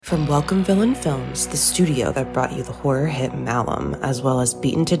From Welcome Villain Films, the studio that brought you the horror hit Malum, as well as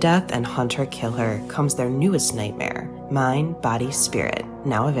Beaten to Death and Hunter Kill Her, comes their newest nightmare, Mind, Body, Spirit,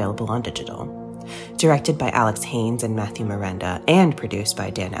 now available on digital. Directed by Alex Haynes and Matthew Miranda, and produced by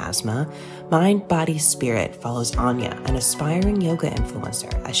Dan Asma, Mind, Body, Spirit follows Anya, an aspiring yoga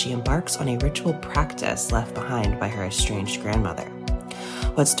influencer, as she embarks on a ritual practice left behind by her estranged grandmother.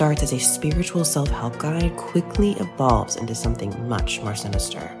 What starts as a spiritual self-help guide quickly evolves into something much more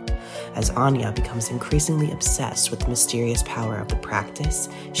sinister. As Anya becomes increasingly obsessed with the mysterious power of the practice,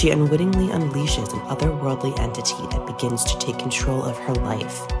 she unwittingly unleashes an otherworldly entity that begins to take control of her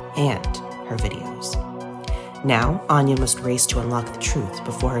life and her videos. Now, Anya must race to unlock the truth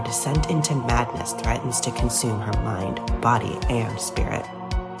before her descent into madness threatens to consume her mind, body, and spirit.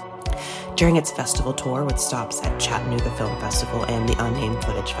 During its festival tour with stops at Chattanooga Film Festival and the Unnamed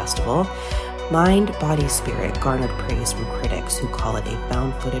Footage Festival, Mind, Body, Spirit garnered praise from critics who call it a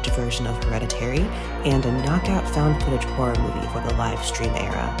found footage version of Hereditary and a knockout found footage horror movie for the live stream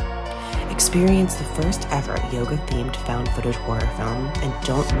era. Experience the first ever yoga-themed found footage horror film and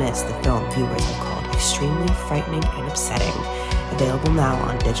don't miss the film viewers have called extremely frightening and upsetting. Available now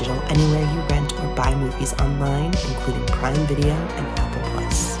on digital anywhere you rent or buy movies online, including Prime Video and Apple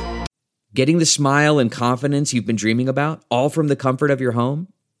Plus. Getting the smile and confidence you've been dreaming about, all from the comfort of your home,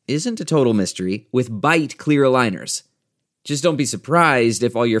 isn't a total mystery with Bite Clear Aligners. Just don't be surprised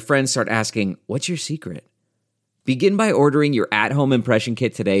if all your friends start asking, "What's your secret?" Begin by ordering your at-home impression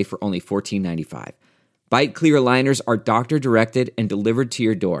kit today for only $14.95. Bite Clear Aligners are doctor-directed and delivered to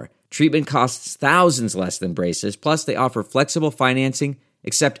your door. Treatment costs thousands less than braces, plus they offer flexible financing,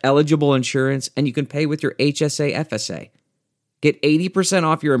 accept eligible insurance, and you can pay with your HSA FSA. Get 80%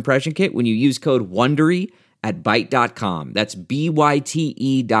 off your impression kit when you use code WONDERY at Byte.com. That's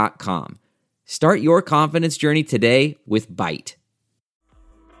BYTE.com. Start your confidence journey today with Byte.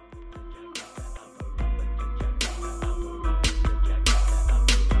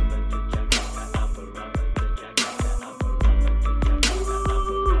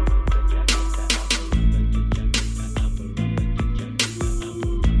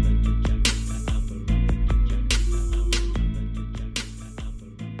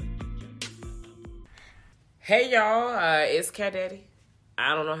 Hey y'all, it's Cat Daddy.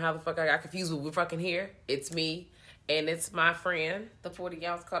 I don't know how the fuck I got confused, but we're fucking here. It's me, and it's my friend, the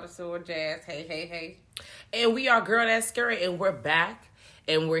 40-ounce connoisseur Jazz. Hey. And we are Girl That's Scary, and we're back,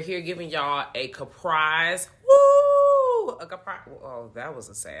 and we're here giving y'all a surprise. Woo! A surprise. Oh, that was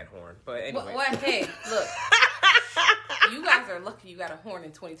a sad horn, but anyway. Well, hey, look. You guys are lucky you got a horn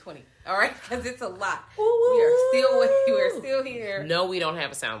in 2020, all right? Because it's a lot. Woo-woo. We are still with you. We're still here. No, we don't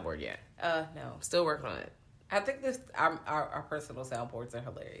have a soundboard yet. No. Still working on it. I think our personal soundboards are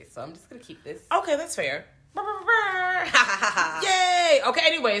hilarious, so I'm just going to keep this. Okay, that's fair. Yay! Okay,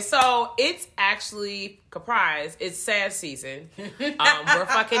 anyway, so it's actually Comprise. It's sad season. We're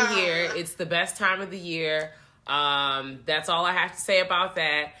fucking here. It's the best time of the year. That's all I have to say about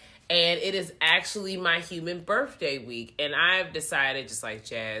that. And it is actually my human birthday week. And I've decided, just like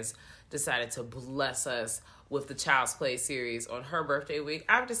Jazz decided to bless us with the Child's Play series on her birthday week,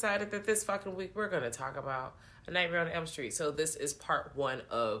 I've decided that this fucking week we're going to talk about A Nightmare on Elm Street. So this is part one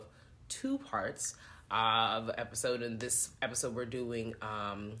of 2 parts of the episode. In this episode, we're doing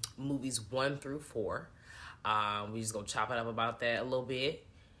movies 1 through 4. We just going to chop it up about that a little bit.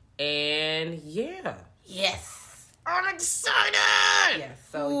 And yeah. Yes. I'm excited! Yes,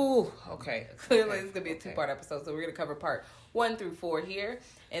 so ooh, okay. Clearly it's going to be a 2-part episode, so we're going to cover part 1 through 4 here,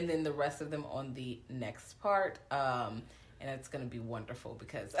 and then the rest of them on the next part. And it's going to be wonderful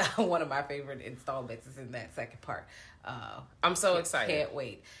because one of my favorite installments is in that second part. I'm so excited. Can't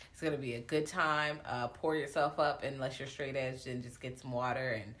wait. It's going to be a good time. Pour yourself up unless you're straight edged and just get some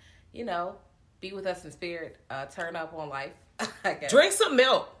water and, be with us in spirit. Turn up on life. I guess. Drink some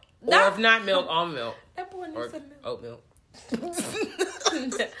milk. Or if not milk, almond milk. That boy needs some milk. Oat milk. Boy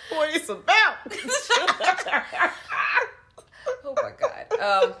needs some milk. Oh my God.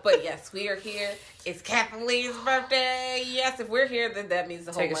 But yes, we are here. It's Kathleen's birthday. Yes, if we're here, then that means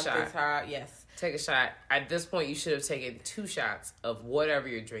the whole month is her. Yes. Take a shot. At this point, you should have taken 2 shots of whatever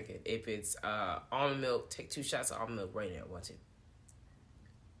you're drinking. If it's almond milk, take 2 shots of almond milk right now. 1, 2.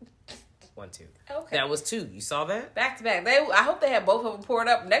 1, 2. Okay. That was 2. You saw that? Back to back. I hope they have both of them poured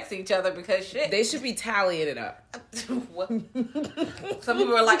up next to each other because shit. They should be tallying it up. What? Some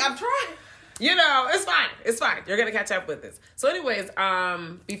people are like, I'm trying. It's fine. It's fine. You're going to catch up with this. So anyways,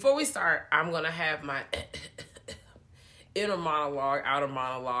 before we start, I'm going to have my inner monologue, outer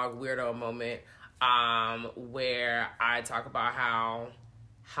monologue, weirdo moment, where I talk about how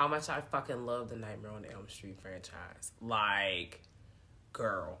much I fucking love the Nightmare on Elm Street franchise. Like,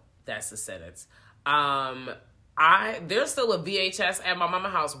 Girl, that's the sentence. There's still a VHS at my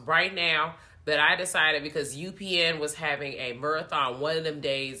mama's house right now that I decided because UPN was having a marathon one of them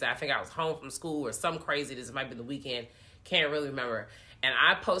days. I think I was home from school or some crazy. This might be the weekend. Can't really remember. And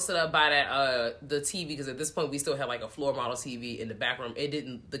I posted up by that the TV because at this point we still had like a floor model TV in the back room.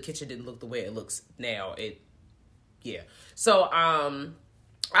 The kitchen didn't look the way it looks now. So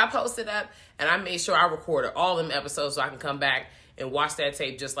I posted up and I made sure I recorded all them episodes so I can come back and watch that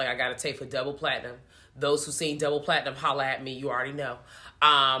tape just like I got a tape for Double Platinum. Those who seen Double Platinum, holla at me. You already know.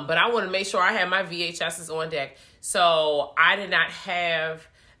 But I want to make sure I had my VHSs on deck. So I did not have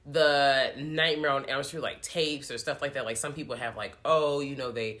the Nightmare on Elm Street like tapes or stuff like that. Like some people have like,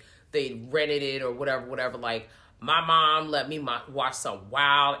 they rented it or whatever. Like my mom let me watch some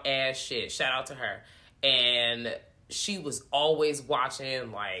wild ass shit. Shout out to her. And she was always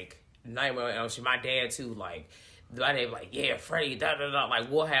watching like Nightmare on Elm Street. My dad too. Like my dad like, yeah, Freddy, da da da.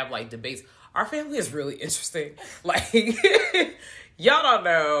 Like we'll have like debates. Our family is really interesting. Like, y'all don't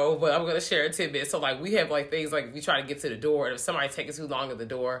know, but I'm going to share a tidbit. So, like, we have, like, things like we try to get to the door, and if somebody takes too long at the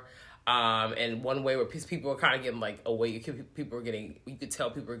door, and one way where people are kind of getting, like, away, you could tell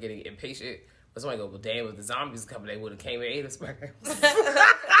people are getting impatient. But somebody go, well, damn, if the zombies coming, they would have came and ate us.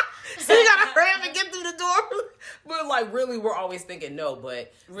 So you got to hurry up and get through the door. But, like, really, we're always thinking no,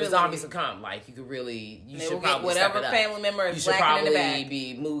 but really, the zombies will come. Like, you should probably whatever family member is lacking in the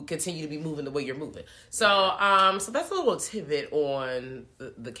back. Continue to be moving the way you're moving. So, so that's a little tidbit on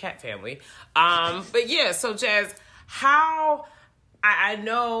the cat family. But yeah, so Jazz, how I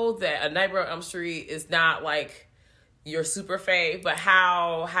know that A Nightmare on Elm Street is not like your super fave, but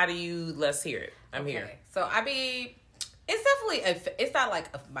how do you? Let's hear it. I'm here. So I mean, it's definitely it's not like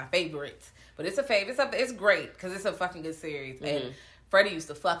my favorite, but it's a favorite. It's great because it's a fucking good series. Mm-hmm. And Freddy used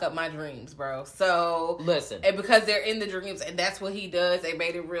to fuck up my dreams, bro. So listen, and because they're in the dreams, and that's what he does. They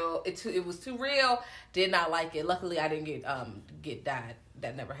made it real. It was too real. Did not like it. Luckily, I didn't get died.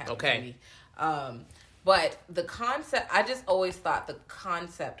 That never happened to me. But the concept, I just always thought the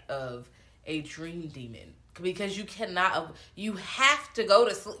concept of a dream demon. Because you have to go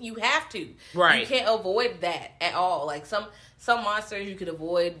to sleep. You have to. Right. You can't avoid that at all. Like some monsters, you can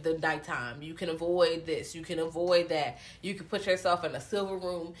avoid the nighttime. You can avoid this. You can avoid that. You can put yourself in a silver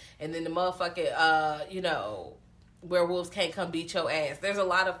room and then the motherfucking, werewolves can't come beat your ass. There's a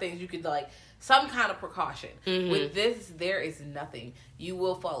lot of things you could like, some kind of precaution. Mm-hmm. With this, there is nothing. You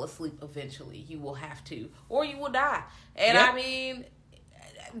will fall asleep eventually. You will have to. Or you will die. And I mean...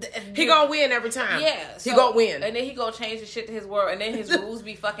 He gonna win every time. Yeah. He gonna win. And then he gonna change the shit to his world. And then his rules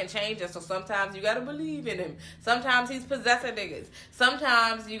be fucking changing. So sometimes you gotta believe in him. Sometimes he's possessing niggas.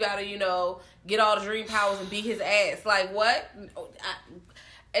 Sometimes you gotta, get all the dream powers and beat his ass. Like, what?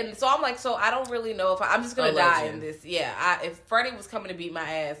 And so I'm like, so I don't really know if I'm just gonna die in this. Yeah. If Freddy was coming to beat my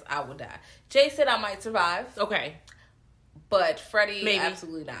ass, I would die. Jay said I might survive. Okay. But Freddy, maybe.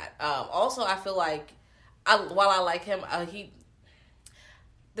 Absolutely not. Also, I feel like, while I like him,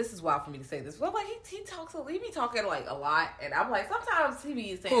 this is wild for me to say this, but like he be talking like a lot, and I'm like sometimes he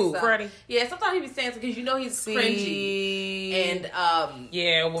be saying stuff. Freddie? Yeah, sometimes he be saying stuff because he's cringy, and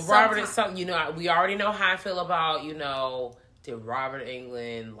yeah. Well, Robert is something we already know how I feel about did Robert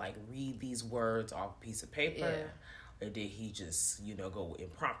Englund like read these words off a piece of paper, or did he just go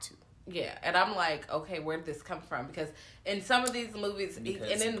impromptu? Yeah, and I'm like, okay, where did this come from? Because in some of these movies,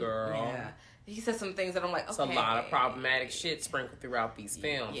 he says some things that I'm like, okay. It's a lot of problematic shit sprinkled throughout these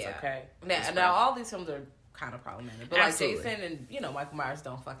films, okay? Now, all these films are kind of problematic. But Absolutely. like Jason and, Michael Myers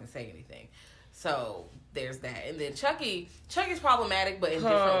don't fucking say anything. So, there's that. And then Chucky's problemative, but in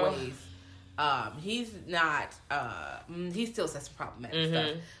different ways. He's not, he still says some problematic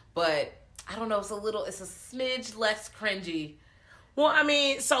stuff. But, I don't know, it's a smidge less cringy. Well, I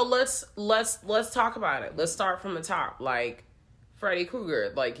mean, so let's talk about it. Let's start from the top. Like, Freddy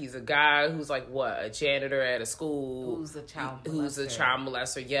Krueger, like he's a guy who's like a janitor at a school, who's a child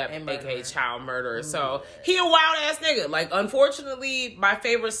molester, aka child murderer. So he a wild ass nigga. Like, unfortunately, my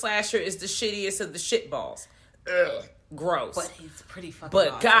favorite slasher is the shittiest of the shitballs. Ugh, gross. But he's pretty fucking. But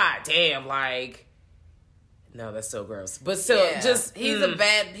awesome. goddamn, like, no, that's so gross. But still, he's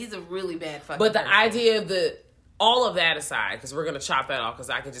a really bad fucking. But the person. idea of all of that aside, because we're gonna chop that off, because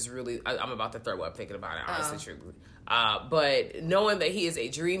I could just I'm about to throw up thinking about it. Honestly, truly. But knowing that he is a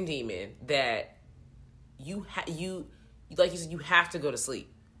dream demon, that you like you said, you have to go to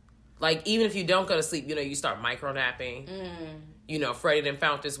sleep. like, even if you don't go to sleep, you know, you start micro-napping. You know, Freddie done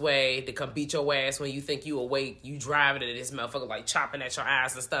found this way to come beat your ass when you think you awake. You driving and this motherfucker, like, chopping at your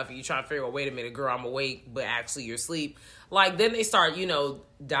ass and stuff. And you trying to figure out, wait a minute, girl, I'm awake. But actually, you're asleep. Like, then they start, you know,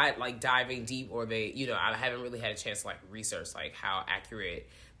 diving deep. Or they, you know, I haven't really had a chance to, like, research, like, how accurate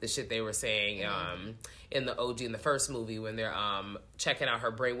the shit they were saying in the OG, in the first movie, when they're checking out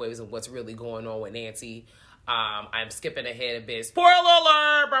her brainwaves and what's really going on with Nancy. I'm skipping ahead a bit. Spoiler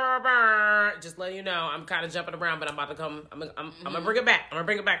alert! Brr, brr, brr. Just letting you know, I'm kind of jumping around, but I'm about to come. I'm gonna bring it back. I'm gonna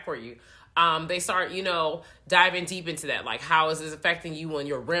bring it back for you. They start, you know, diving deep into that. Like, how is this affecting you on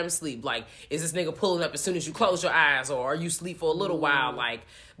your REM sleep? Like, is this nigga pulling up as soon as you close your eyes, or are you asleep for a little while? Like,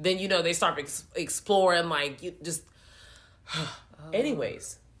 then, you know, they start exploring, like, you just.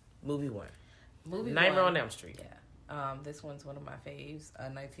 Anyways, movie one. Nightmare on Elm Street. Yeah. This one's one of my faves.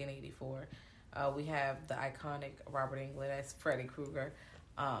 1984. We have the iconic Robert Englund as Freddy Krueger.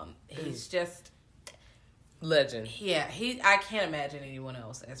 He's just legend. Yeah, I can't imagine anyone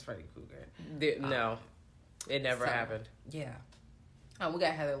else as Freddy Krueger. No, it never happened. Yeah. We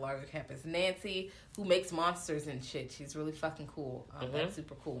got Heather Langenkamp as Nancy, who makes monsters and shit. She's really fucking cool. That's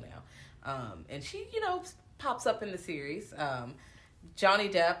super cool now. And she, you know, pops up in the series. Johnny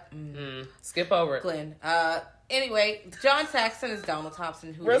Depp. Skip over it. Glenn. Anyway, John Saxon is Donald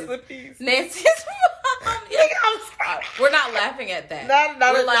Thompson, who Rest is in peace. Nancy's mom. We're not laughing at that.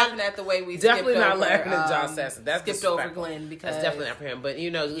 We're laughing at the way we definitely skipped not over, laughing at John Saxon. That's skipped over Glenn because that's definitely not for him. But you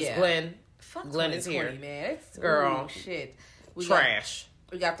know, Glenn. Fuck Glenn is here, man. It's girl. Shit. Trash.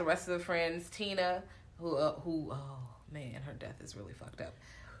 We got the rest of the friends. Tina, who oh man, her death is really fucked up.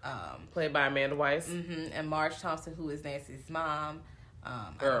 Played by Amanda Weiss. And Marge Thompson, who is Nancy's mom.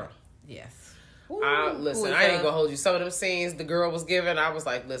 Girl. Yes. Listen, I ain't gonna hold you. Some of them scenes the girl was giving, I was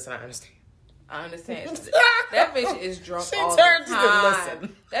like, listen, I understand. That bitch is drunk all the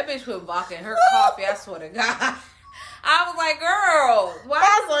time. That bitch put vodka in her coffee, I swear to God. I was like, girl, why?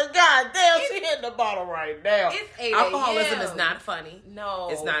 I was like, God damn, she hitting the bottle right now. It's 8 Alcoholism is not funny. No.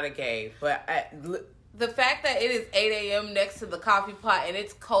 It's not a game. But the fact that it is 8 a.m. next to the coffee pot and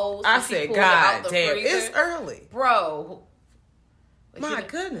it's cold. I said, God damn, freezer, it's early. Bro. My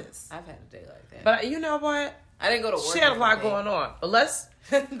goodness. I've had a day like that. But you know what? I didn't go to work. She had a lot going on. But let's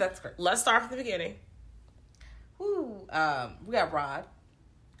that's great. Let's start from the beginning. Woo. We got Rod,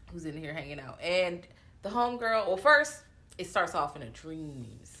 who's in here hanging out. And the homegirl, well, first, it starts off in a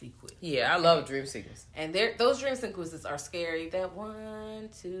dream sequence. Yeah, I love dream sequences. And those dream sequences are scary. That 1,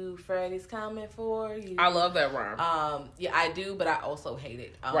 2, Freddy's coming for you. I love that rhyme. Yeah, I do, but I also hate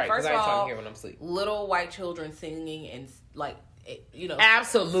it. Right, first of I ain't all, trying to hear when I'm asleep. Little white children singing and, like, you know,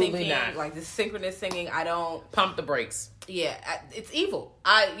 absolutely singing, not. Like the synchronous singing, I don't pump the brakes. Yeah, it's evil.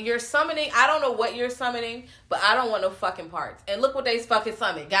 You're summoning. I don't know what you're summoning, but I don't want no fucking parts. And look what they fucking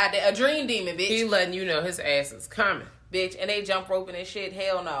summoned. Goddamn, a dream demon, bitch. He letting you know his ass is coming, bitch. And they jump roping and shit.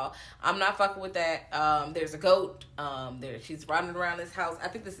 Hell no, I'm not fucking with that. There's a goat. She's running around this house. I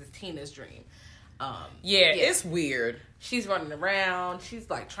think this is Tina's dream. Yeah, it's weird. She's running around.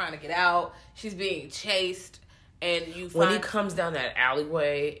 She's like trying to get out. She's being chased. And when he comes down that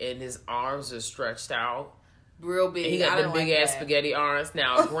alleyway and his arms are stretched out, real big. He got the big ass spaghetti arms.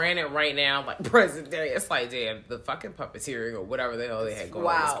 Now, granted, right now, like present day, it's like damn, the fucking puppeteering or whatever the hell they had going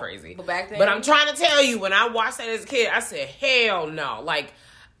on was crazy. But back then, but I'm trying to tell you, when I watched that as a kid, I said, hell no. Like,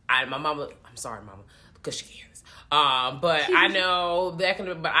 my mama. I'm sorry, mama, because she hears this. But I know that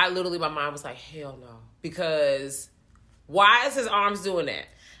can. But I literally, my mind was like, hell no, because why is his arms doing that?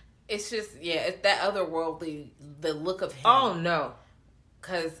 It's just, it's that otherworldly, the look of him. Oh, no.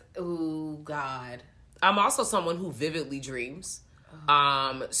 Because, ooh, God. I'm also someone who vividly dreams.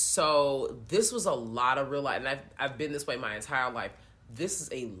 So this was a lot of real life. And I've been this way my entire life. This is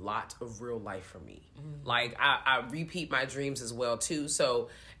a lot of real life for me. Mm-hmm. Like, I repeat my dreams as well, too. So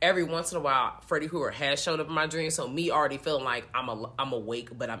every once in a while, Freddy Krueger has shown up in my dreams. So me already feeling like I'm awake,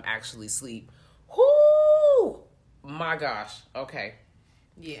 but I'm actually asleep. Whoo! My gosh. Okay.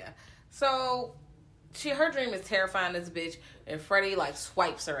 Yeah. So her dream is terrifying as a bitch, and Freddy like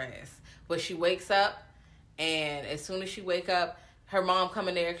swipes her ass. But she wakes up, and as soon as she wake up, her mom come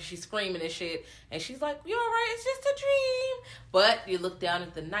in there because she's screaming and shit, and she's like, "You alright? It's just a dream." But you look down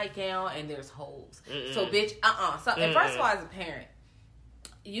at the nightgown, and there's holes. Mm-mm. So bitch, So and first of all, as a parent,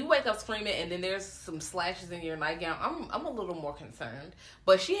 you wake up screaming, and then there's some slashes in your nightgown. I'm a little more concerned,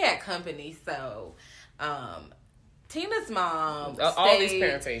 but she had company, so Tina's mom all these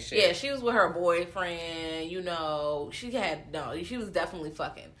parents ain't shit. Yeah, she was with her boyfriend, you know. She was definitely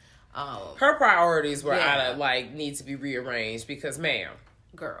fucking. Her priorities were out of, like, need to be rearranged because, ma'am.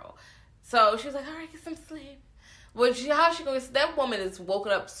 Girl. So she was like, all right, get some sleep. Well, how she going to... That woman is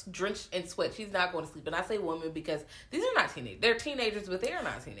woken up drenched in sweat. She's not going to sleep. And I say woman because these are not teenagers. They're teenagers, but they are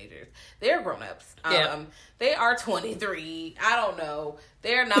not teenagers. They're grown-ups. Yeah. They are 23. I don't know.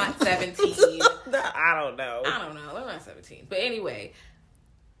 They're not 17. I don't know. They're not 17. But anyway,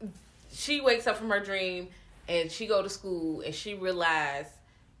 she wakes up from her dream and she go to school and she realized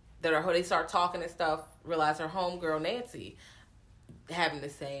that they start talking and stuff, realize her homegirl Nancy having the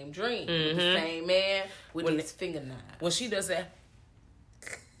same dream. With the same man with his finger knives. When she does that,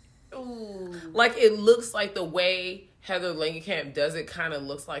 ooh, like it looks like the way Heather Langenkamp does it kind of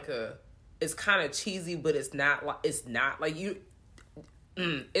looks like it's kind of cheesy, but it's not like you.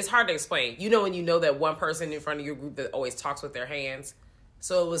 It's hard to explain. You know when you know that one person in front of your group that always talks with their hands.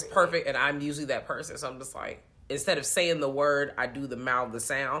 So it was perfect, and I'm usually that person. So I'm just like, instead of saying the word, I do the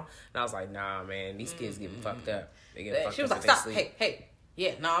sound. And I was like, nah, man, these kids getting fucked up. They getting fucked she was up like, stop, hey.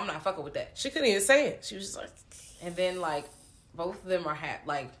 Yeah, no, I'm not fucking with that. She couldn't even say it. She was just like... And then, like, both of them are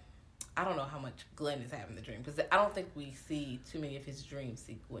I don't know how much Glenn is having the dream. Because I don't think we see too many of his dream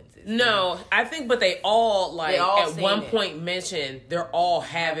sequences. No, I think, but they all at one point mentioned they're all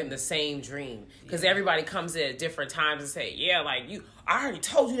having the same dream. Because everybody comes in at different times and say, yeah, like, I already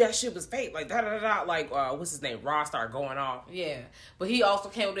told you that shit was fake. Like, da-da-da-da. Like, what's his name? Ross started going off. Yeah. But he also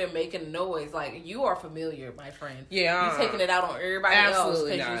came up there making a noise. Like, you are familiar, my friend. Yeah. You taking it out on everybody else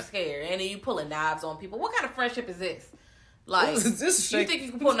because not. you're scared. And then you pulling knives on people. What kind of friendship is this? Like, this you think you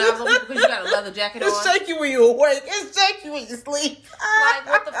can pull knives on people because you got a leather jacket on? It's shaky when you awake. It's shaky when you sleep. Like,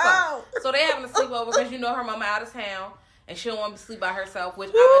 what the fuck? So they having a sleepover because her mama out of town. And she don't want to sleep by herself,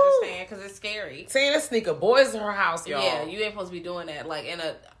 which I understand because it's scary. Saying a sneaker boys in her house, y'all. Yeah, you ain't supposed to be doing that. Like,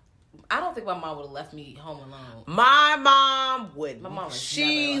 I don't think my mom would have left me home alone. My mom would. My mom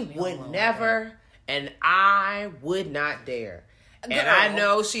would never, and I would not dare. Girl, and I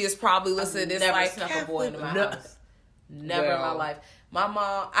know she is probably listening to this. Never like, snuck a boy into my house. Never in my life. My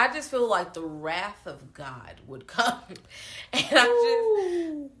mom, I just feel like the wrath of God would come, and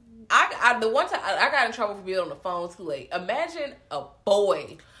the one time I got in trouble for being on the phone too late. Imagine a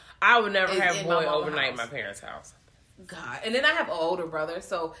boy. I would never have a boy overnight in my parents' house. God. And then I have an older brother,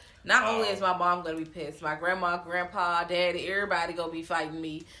 so not only is my mom going to be pissed, my grandma, grandpa, daddy, everybody going to be fighting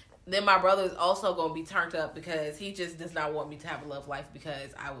me. Then my brother is also going to be turned up because he just does not want me to have a love life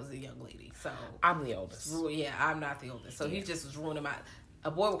because I was a young lady. So I'm the oldest. Yeah, I'm not the oldest. So he just was ruining my...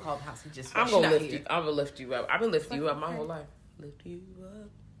 A boy would call the house. He just... I'm going to lift you up. I've been lifting you up my whole life. Lift you up.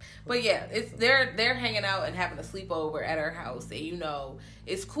 But yeah, they're hanging out and having a sleepover at her house, and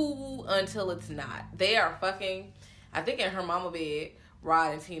it's cool until it's not. They are fucking, I think in her mama bed,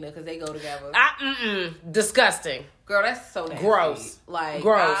 Rod and Tina, because they go together. Disgusting. Girl, that's so nasty. Gross. Like,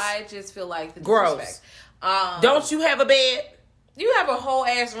 gross. I just feel like the disrespect. Gross. Don't you have a bed? You have a whole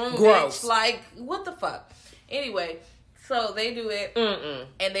ass room, gross. Bitch. Like, what the fuck? Anyway. So they do it,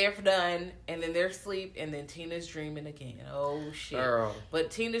 and they're done, and then they're asleep, and then Tina's dreaming again. Oh, shit. Girl.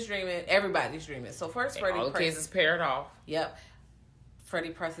 But Tina's dreaming, everybody's dreaming. So first Freddie all the kids is paired off. Yep.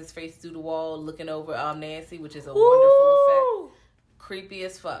 Freddie pressed his face through the wall, looking over Nancy, which is a wonderful effect. Creepy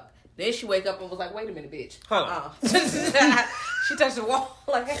as fuck. Then she wake up and was like, wait a minute, bitch. She touched the wall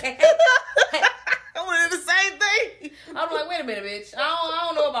like, hey. I wanted the same thing. I was like, wait a minute, bitch. I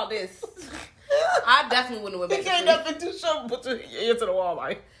don't know about this. I definitely wouldn't have went back to sleep. You can't nothing too short, put your ear to the wall,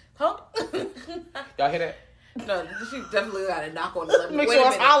 like. Huh? Y'all hear that? No, she definitely got to knock on the level. Make sure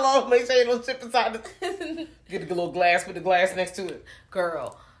it's hollow. Make sure you don't chip inside the... Get a little glass, put the glass next to it.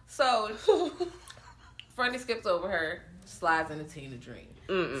 Girl. So, Freddie skips over her, slides into Tina dream.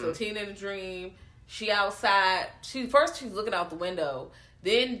 So Tina in the dream, she outside. She's looking out the window.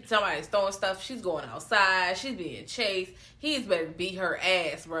 Then somebody's throwing stuff. She's going outside. She's being chased. He's better beat her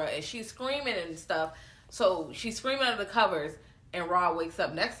ass, bro. And she's screaming and stuff. So she's screaming under the covers. And Rod wakes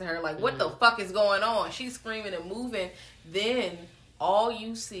up next to her like, what the fuck is going on? She's screaming and moving. Then all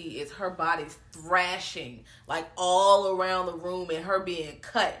you see is her body thrashing like all around the room and her being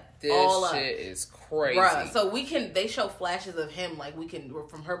cut. This all shit is crazy. Bruh, so they show flashes of him, like we can,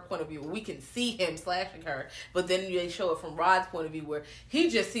 from her point of view, we can see him slashing her, but then they show it from Rod's point of view where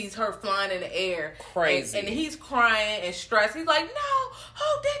he just sees her flying in the air. Crazy. And he's crying and stressed. He's like, no,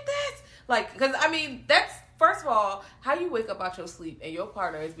 who did this? Like, because, I mean, that's, first of all, how you wake up out your sleep and your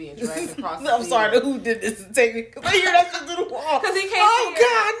partner is being dragged across the I'm sorry, who did this to take me? Because I hear that shit through the wall. Because he can't see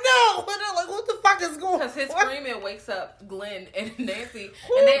God, no! But they're like, what the fuck is going on? Because his screaming wakes up Glenn and Nancy,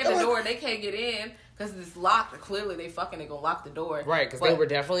 and they at the door, and they can't get in, because it's locked. Clearly, they gonna lock the door. Right, because they were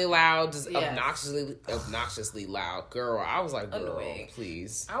definitely loud, just obnoxiously loud. Girl, I was like, girl,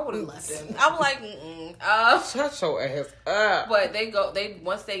 please. I would have left him. I was like, shut your ass up. But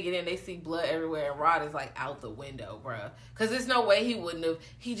once they get in, they see blood everywhere, and Rod is like out the window, bruh. Because there's no way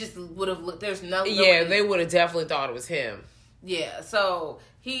he just would have looked. There's no way. They would have definitely thought it was him. Yeah, so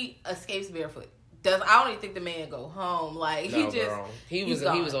he escapes barefoot. I don't even think the man go home. Like he was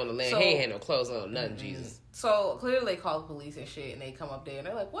on the land. So, he ain't had no clothes on, nothing. Jesus. So clearly they call the police and shit, and they come up there and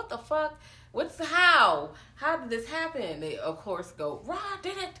they're like, "What the fuck? How did this happen?" They of course go, "Rod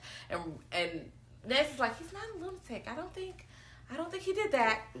did it," and Nancy's like, "He's not a lunatic. I don't think he did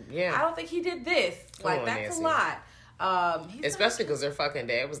that. Yeah, I don't think he did this. That's Nancy. A lot." Especially because their fucking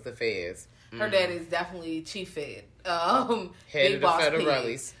dad was the feds. Her dad is definitely chief fed. Head of the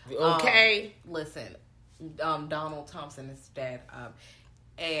federales. Okay. Listen, Donald Thompson is dad.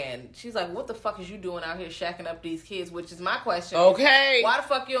 And she's like, what the fuck is you doing out here shacking up these kids? Which is my question. Okay. Why the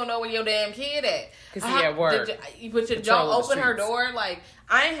fuck you don't know where your damn kid at? Because he at work. But you don't open her door? Like,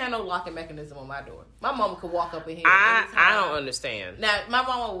 I ain't had no locking mechanism on my door. My mama could walk up in here. I don't understand. Now, my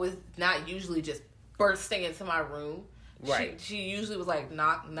mama was not usually just bursting into my room. Right. She usually was like,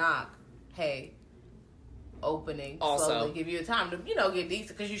 knock, knock. Hey, opening. Also, slowly give you a time to, get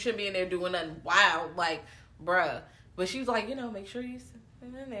decent, because you shouldn't be in there doing nothing wild, like, bruh. But she was like, make sure you sit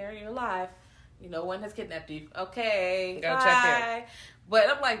in there, you're alive. One has kidnapped you. Okay, gotta check in. But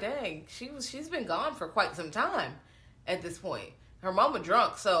I'm like, dang, she's been gone for quite some time at this point. Her mama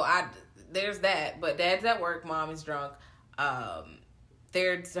drunk, so there's that. But dad's at work, mom is drunk. Her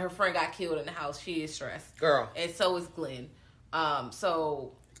friend got killed in the house. She is stressed, girl, and so is Glenn.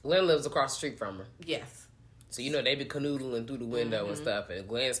 So Glenn lives across the street from her. Yes. So, they be canoodling through the window and stuff. And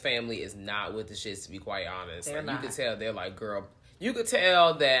Glenn's family is not with the shits, to be quite honest. They're not. You could tell they're like, girl. You could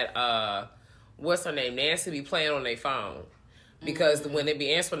tell that, what's her name? Nancy be playing on their phone. Because when they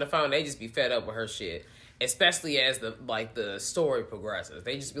be answering the phone, they just be fed up with her shit. Especially as the story progresses.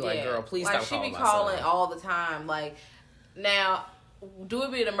 They just be like, girl, please stop calling my son. She be calling all the time. Like, now, do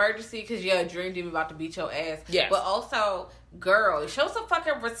it be an emergency because you're a dream demon about to beat your ass? Yes. But also, girl, show some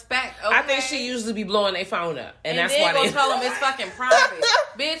fucking respect, okay? I think she usually be blowing their phone up. And that's then why they tell them it's fucking private.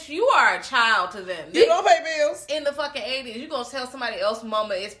 Bitch, you are a child to them. You don't pay bills. In the fucking 80s, you gonna tell somebody else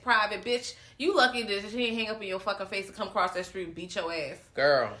mama it's private. Bitch, you lucky that she didn't hang up in your fucking face and come across that street and beat your ass.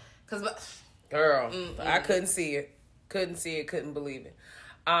 Girl. I couldn't see it. Couldn't believe it.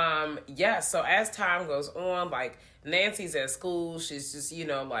 So as time goes on, like, Nancy's at school. She's just,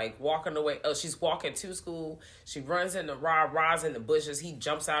 walking away. Oh, she's walking to school. She runs into Rod's in the bushes. He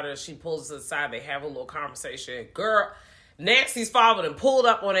jumps out of her. She pulls to the side. They have a little conversation. Girl, Nancy's father and pulled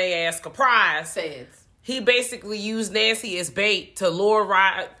up on their ass. Surprise. He basically used Nancy as bait to lure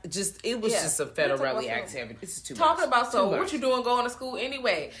Rod. It was just some federally activity. This is too much. Talking about, what you doing going to school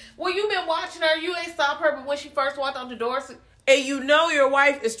anyway? Well, you been watching her. You ain't stopped her, but when she first walked out the door. And your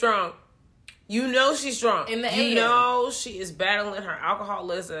wife is drunk. She's drunk. In the AM. She is battling her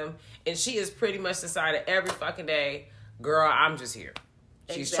alcoholism. And she has pretty much decided every fucking day, girl, I'm just here.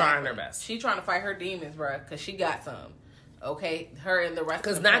 She's trying her best. She's trying to fight her demons, bro, because she got some. Okay? Her and the rest of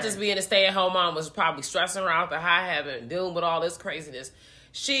them. Because not just being a stay-at-home mom was probably stressing her out the high heaven and dealing with all this craziness.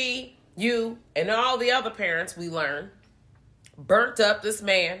 She, you, and all the other parents, we learned, burnt up this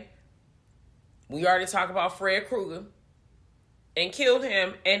man. We already talked about Fred Krueger. And killed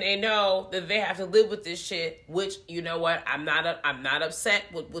him, and they know that they have to live with this shit. Which, you know what? I'm not upset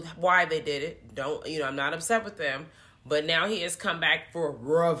with why they did it. I'm not upset with them. But now he has come back for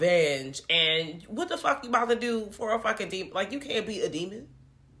revenge. And what the fuck you about to do for a fucking demon? Like, you can't be a demon.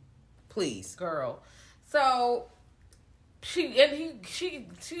 Please, girl. So she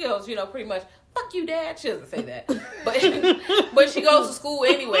goes, pretty much, fuck you, Dad. She doesn't say that, but she goes to school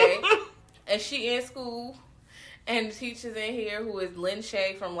anyway, and she in school. And the teachers in here, who is Lynn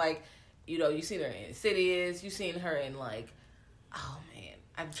Shay from, you've seen her in Insidious. You've seen her in, oh, man.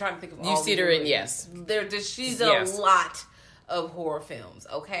 I'm trying to think of all. You've seen her in, yes. She's a lot of horror films,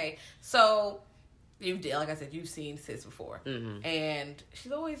 okay? So, like I said, you've seen Sis before. Mm-hmm. And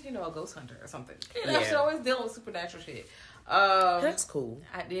she's always, a ghost hunter or something. She's always dealing with supernatural shit. That's cool.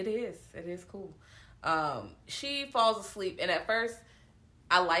 It is. It is cool. She falls asleep, and at first,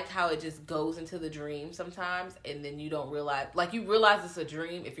 I like how it just goes into the dream sometimes, and then you don't realize, you realize it's a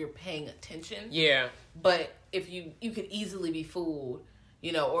dream if you're paying attention. Yeah. But if you could easily be fooled,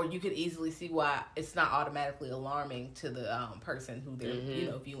 or you could easily see why it's not automatically alarming to the person who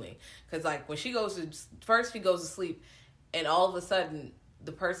they're, viewing. Because, when she goes to sleep, and all of a sudden,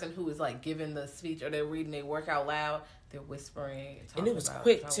 the person who is like giving the speech or they're reading their work out loud, they're whispering and it was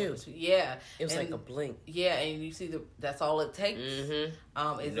quick too. Yeah, it was like a blink. Yeah, and you see that's all it takes.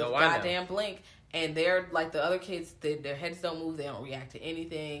 Mm-hmm. Is a goddamn blink, and they're like the other kids. Their heads don't move. They don't react to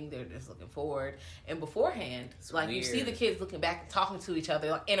anything. They're just looking forward. And beforehand, it's like weird. You see the kids looking back and talking to each other,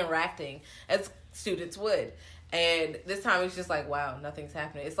 like interacting as students would. And this time it's just like, wow, nothing's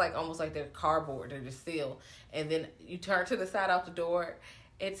happening. It's like almost like they're cardboard. They're just still. And then you turn to the side out the door,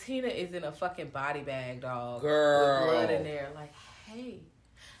 and Tina is in a fucking body bag, dog. Girl. With blood in there. Like, hey.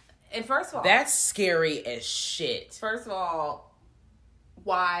 And first of all, that's scary as shit. First of all,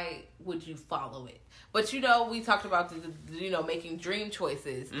 why would you follow it? But we talked about making dream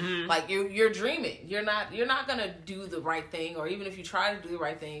choices. Mm-hmm. Like you're dreaming. You're not gonna do the right thing, or even if you try to do the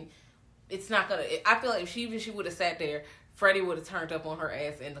right thing, it's not gonna. I feel like if she would have sat there, Freddie would have turned up on her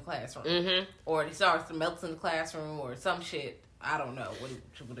ass in the classroom, mm-hmm. or he started to melt in the classroom, or some shit. I don't know what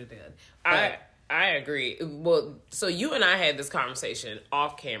she would have done. But I agree. Well, so you and I had this conversation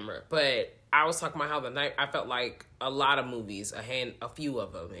off camera, but I was talking about how the night I felt like a lot of movies, a few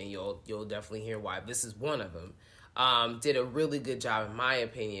of them, and you'll definitely hear why. This is one of them. Did a really good job, in my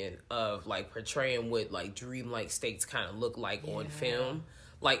opinion, of like portraying what like dreamlike states kind of look like on film.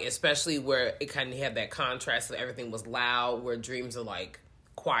 Like, especially where it kind of had that contrast that everything was loud, where dreams are, like,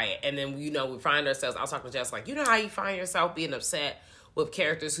 quiet. And then, we find ourselves, I was talking to Jess, like, how you find yourself being upset with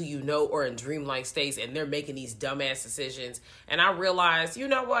characters who are in dreamlike states, and they're making these dumbass decisions. And I realized, you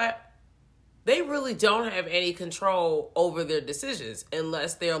know what? They really don't have any control over their decisions,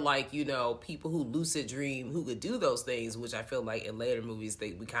 unless they're, like, people who lucid dream, who could do those things, which I feel like in later movies,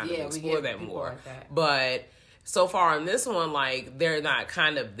 we kind of explore that more. Like that. But so far in this one, like, they're not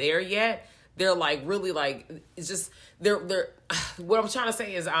kind of there yet. They're like really like, it's just they're what I'm trying to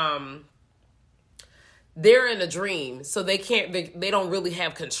say is they're in a dream, so they don't really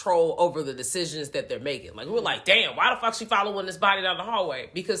have control over the decisions that they're making. Like, we're like, damn, why the fuck she following this body down the hallway?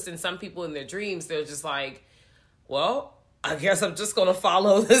 Because then some people in their dreams, they're just like, well, I guess I'm just gonna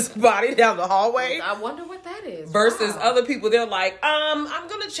follow this body down the hallway. I wonder what that is. Versus other people, they're like, I'm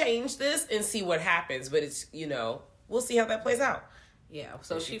gonna change this and see what happens. But it's, we'll see how that plays out. Yeah,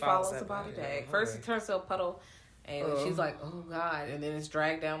 so she follows the body bag. First it turns to a puddle, and she's like, oh God, and then it's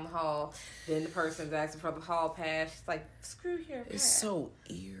dragged down the hall. Then the person's asking for the hall pass. She's like, screw your pass. It's so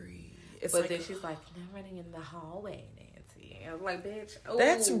eerie. But then she's like, I'm running in the hallway, Nancy. And I'm like, bitch, oh.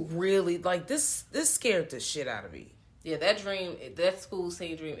 That's really, like, this scared the shit out of me. Yeah, that school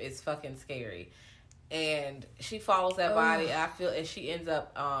scene dream is fucking scary. And she follows that body, and she ends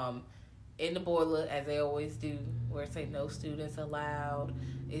up in the boiler, as they always do, where it say no students allowed.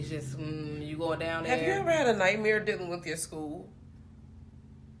 It's just, you going down there. Have you ever had a nightmare dealing with your school?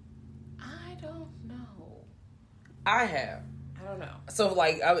 I don't know. I have. I don't know. So,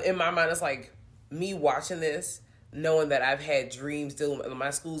 like, in my mind, it's like me watching this, knowing that I've had dreams dealing with my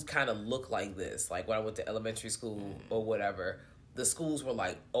schools kind of look like this. Like when I went to elementary school or whatever, the schools were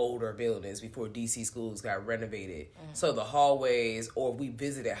like older buildings before DC schools got renovated. Mm-hmm. So the hallways, or we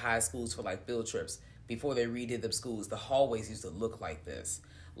visited high schools for like field trips before they redid them schools, the hallways used to look like this.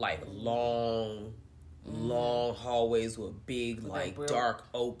 Like long hallways with big, like dark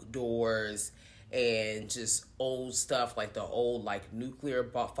oak doors. And just old stuff, like the old, like, nuclear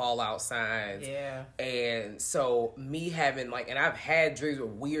fallout signs. Yeah. And so me having, like, and I've had dreams where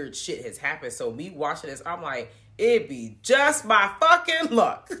weird shit has happened. So me watching this, I'm like, it'd be just my fucking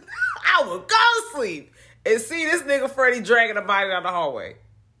luck. I would go to sleep and see this nigga Freddie dragging a body down the hallway.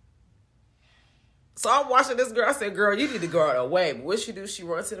 So I'm watching this girl. I said, girl, you need to go out of the way. But what she do? She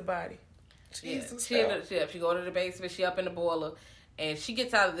runs to the body. Jesus. She go to the basement. She up in the boiler. And she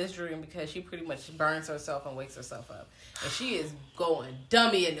gets out of this dream because she pretty much burns herself and wakes herself up. And she is going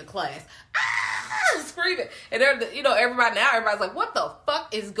dummy in the class. Screaming. And everybody's like, what the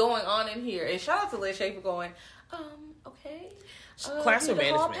fuck is going on in here? And shout out to Liz Schaefer going, okay. Classroom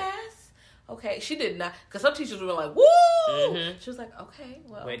management. Pass? Okay. She did not, because some teachers were like, woo! Mm-hmm. She was like, okay,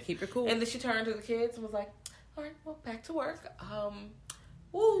 well. Way to keep it cool. And then she turned to the kids and was like, all right, well, back to work.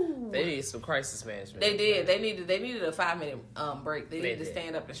 Woo. They needed some crisis management. They did. They needed a 5-minute break. They needed to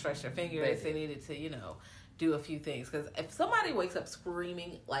stand up and stretch their fingers. They needed to, do a few things. Because if somebody wakes up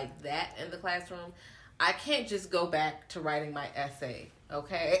screaming like that in the classroom, I can't just go back to writing my essay.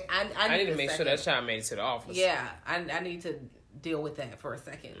 Okay, I need to make sure that child made it to the office. Yeah, I need to deal with that for a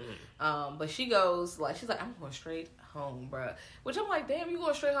second. But she goes she's like, I'm going straight home, bruh. Which I'm like, damn, you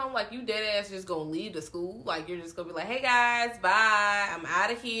going straight home? Like, you dead ass just gonna leave the school? Like, you're just gonna be like, hey guys, bye, I'm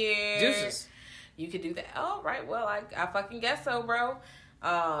out of here. Deuces. You could do that. Oh, right. Well, I fucking guess so, bro.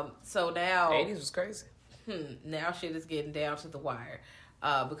 So now 80s was crazy. Now shit is getting down to the wire.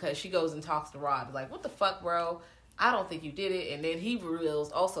 because she goes and talks to Rod. Like, what the fuck, bro? I don't think you did it. And then he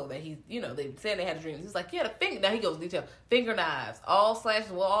reveals also that he, they said they had a dream. He's like, yeah, the finger. Now he goes in detail. Finger knives, all slashes,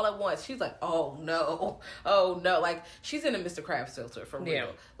 all at once. She's like, oh no. Like, she's in a Mr. Krabs filter for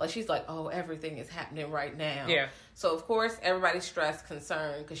real. Like, she's like, oh, everything is happening right now. Yeah. So of course everybody's stressed,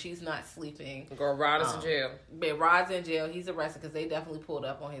 concerned because she's not sleeping. Girl, Rod is in jail. Yeah, Rod's in jail. He's arrested because they definitely pulled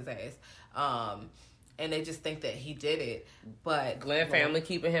up on his ass. And they just think that he did it. But Glenn family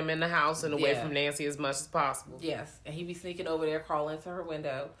keeping him in the house and away from Nancy as much as possible. Yes. And he be sneaking over there, crawling into her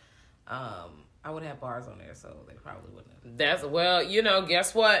window. I would have bars on there, so they probably wouldn't have.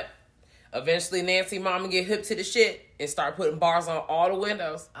 Guess what? Eventually Nancy mama get hip to the shit and start putting bars on all the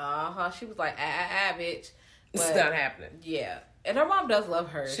windows. She was like, bitch. But, it's not happening. Yeah. And her mom does love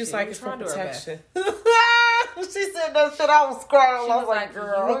her. She's like, it's for protection. She said that shit. I was crying. I was like,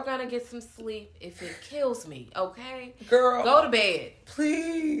 girl, you're gonna get some sleep if it kills me, okay? Girl, go to bed,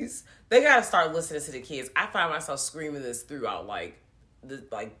 please. They gotta start listening to the kids. I find myself screaming this throughout,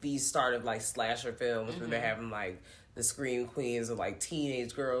 these start of slasher films where they're having the scream queens of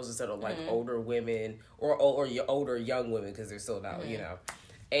teenage girls instead of older women or older young women because they're still not,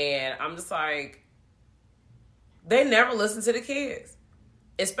 And I'm just like, they never listen to the kids.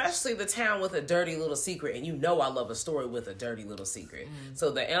 Especially the town with a dirty little secret. And I love a story with a dirty little secret. So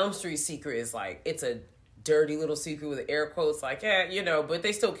the Elm Street secret is it's a dirty little secret with air quotes but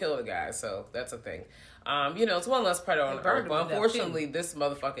they still kill the guy. So that's a thing. It's one less predator on Earth. But unfortunately, this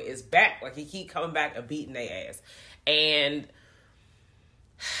motherfucker is back. He keep coming back and beating their ass. And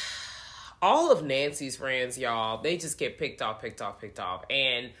all of Nancy's friends, y'all, they just get picked off.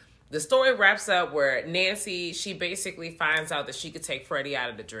 And the story wraps up where Nancy, she basically finds out that she could take Freddie out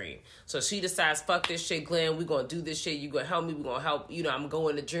of the dream. So she decides, fuck this shit, Glenn. We're going to do this shit. You going to help me. We're going to help. I'm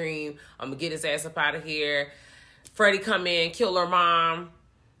going to dream. I'm going to get his ass up out of here. Freddie come in, kill her mom.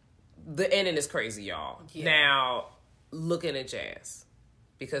 The ending is crazy, y'all. Yeah. Now, looking at Jazz,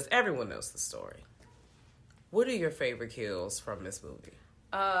 because everyone knows the story. What are your favorite kills from this movie?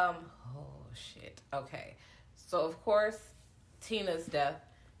 Oh, shit. Okay. So, of course, Tina's death.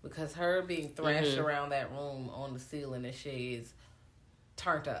 Because her being thrashed around that room on the ceiling and shit is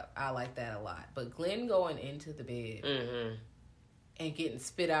turned up. I like that a lot. But Glenn going into the bed and getting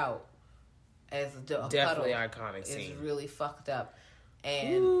spit out as a definitely iconic scene. Is really fucked up.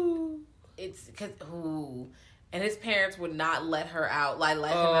 And it's because and his parents would not let her out, let him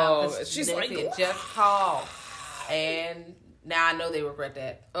out. She's like, just call. And now I know they regret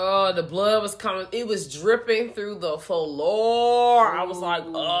that. Oh, the blood was coming. It was dripping through the floor. I was like,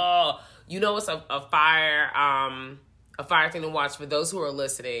 oh. It's a fire thing to watch for those who are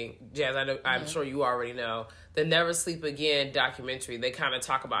listening. Jazz, I'm sure you already know. The Never Sleep Again documentary, they kind of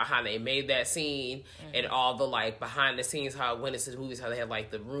talk about how they made that scene and all the behind the scenes, how it went into the movies, how they had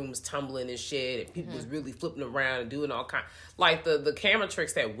the rooms tumbling and shit and people was really flipping around and doing all kind the camera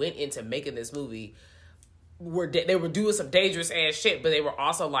tricks that went into making this movie. They were doing some dangerous ass shit, but they were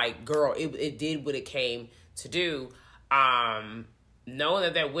also girl, it did what it came to do.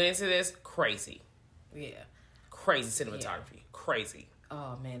 Knowing that went into this, crazy. Yeah. Crazy cinematography. Yeah. Crazy.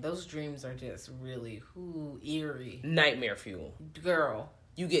 Oh man, those dreams are just really eerie. Nightmare fuel. Girl.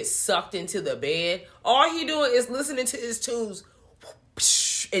 You get sucked into the bed. All he doing is listening to his tunes.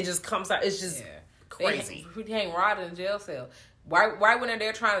 It just comes out. It's just crazy. He hang Rod in a jail cell. Why when they're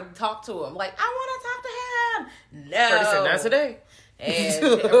there trying to talk to him? I want to talk to him. No. Freddie said, not today.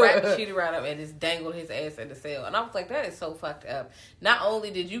 And a rabbit cheated around him and just dangled his ass in the cell. And I was like, that is so fucked up. Not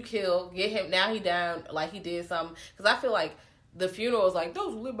only did you get him, now he down he did something. Because I feel like the funeral was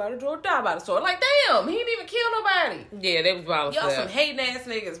those who live by the door die by the sword. Damn, he didn't even kill nobody. Yeah, they was wild. Y'all some hating ass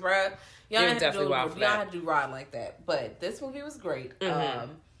niggas, bruh. Y'all had to do Rod like that. But this movie was great.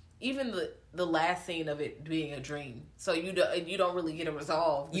 Even the last scene of it being a dream, so you don't really get it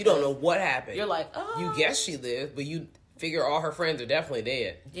resolved. You don't know what happened. You're like, oh, you guess she lived, but you figure all her friends are definitely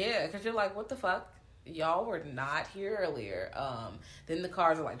dead. Yeah, because you're like, what the fuck? Y'all were not here earlier. Then the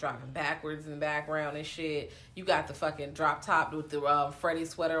cars are dropping backwards in the background and shit. You got the fucking drop top with the Freddy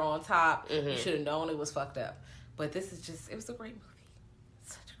sweater on top. You should have known it was fucked up. But this is it was a great movie.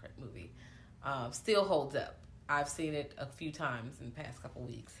 Such a great movie. Still holds up. I've seen it a few times in the past couple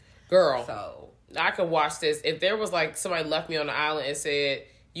weeks. Girl, so I could watch this. If there was somebody left me on the island and said,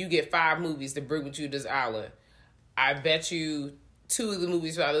 you get 5 movies to bring with you to this island, I bet you 2 of the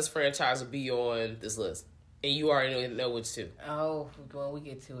movies out of this franchise will be on this list. And you already know which 2. Oh, when we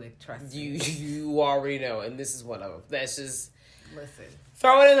get to it, trust me. You already know, and this is one of them. That's just... Listen.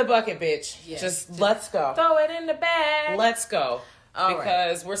 Throw it in the bucket, bitch. Yes, just let's go. Throw it in the bag. Let's go. All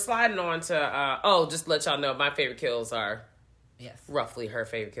because we're sliding on to... just to let y'all know, my favorite kills are Yes. Roughly her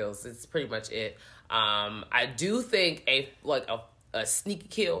favorite kills. It's pretty much it. I do think a sneaky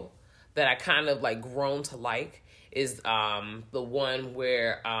kill that I kind of like grown to like is the one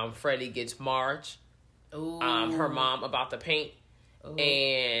where Freddy gets Marge, her mom, about the paint. Ooh.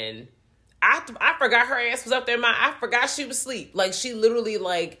 And I forgot her ass was up there. I forgot she was asleep. Like, she literally,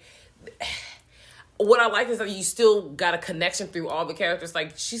 like, what I like is that you still got a connection through all the characters.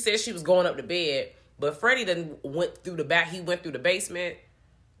 Like, she said she was going up to bed, but Freddy then went through the back. He went through the basement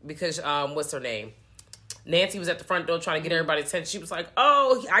because, what's her name? Nancy was at the front door trying to get everybody's attention. She was like,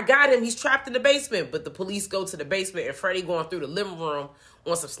 oh, I got him. He's trapped in the basement. But the police go to the basement, and Freddy going through the living room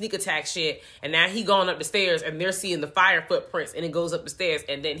on some sneak attack shit. And now he going up the stairs, and they're seeing the fire footprints, and it goes up the stairs,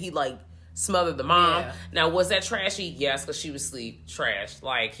 and then he, like, smothered the mom. Yeah. Now, was that trashy? Yes, because she was asleep. Trash.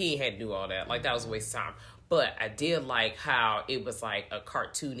 Like, he had to do all that. Like, that was a waste of time. But I did like how it was like a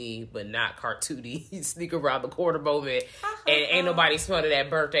cartoony, but not cartoony, sneak around the corner moment, and ain't nobody smelling that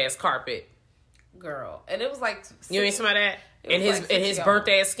burnt ass carpet. Girl. And it was like... You ain't smell that? And his burnt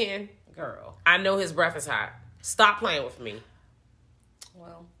ass skin? Girl. I know his breath is hot. Stop playing with me.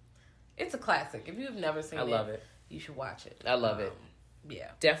 Well, it's a classic. If you've never seen it, I love it. You should watch it. I love it. Yeah.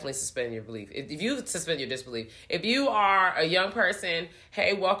 Definitely suspend your belief. If you suspend your disbelief. If you are a young person,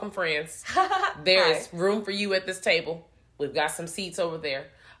 hey, welcome, friends. There's room for you at this table. We've got some seats over there.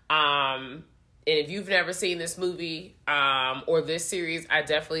 And if you've never seen this movie or this series, I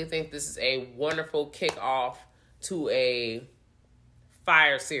definitely think this is a wonderful kickoff to a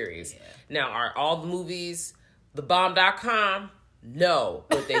fire series. Yeah. Now, are all the movies thebomb.com? No.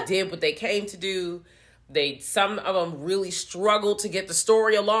 But they did what they came to do. Some of them really struggled to get the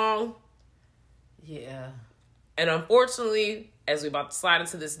story along. Yeah. And unfortunately, as we're about to slide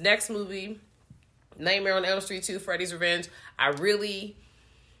into this next movie, Nightmare on Elm Street 2, Freddy's Revenge, I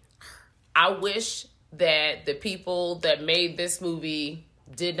wish that the people that made this movie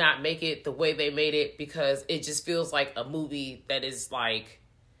did not make it the way they made it, because it just feels like a movie that is like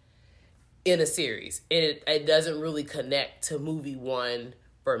in a series. It doesn't really connect to movie one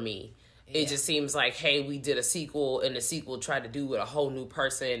for me. Yeah. It just seems like, hey, we did a sequel, and the sequel tried to do with a whole new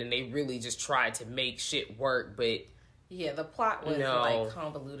person, and they really just tried to make shit work, but... Yeah, the plot was like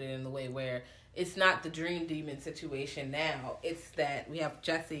convoluted in the way where... It's not the dream demon situation now. It's that we have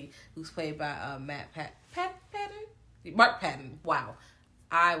Jesse, who's played by Mark Patton. Wow.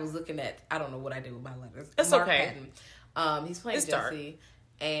 I was looking at, I don't know what I did with my letters. It's Mark okay. Patton. He's playing Jesse.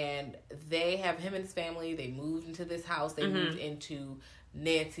 And they have him and his family. They moved into this house. They moved into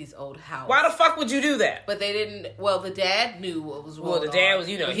Nancy's old house. Why the fuck would you do that? But they didn't. Well, the dad knew what was wrong. Well, the dad was,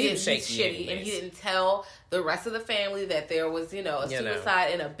 he was shaky, and he didn't tell the rest of the family that there was, a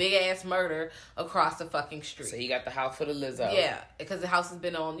suicide and a big ass murder across the fucking street. So he got the house for the Lizzo. Yeah, because the house has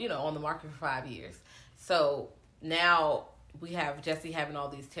been on the market for 5 years. So now we have Jesse having all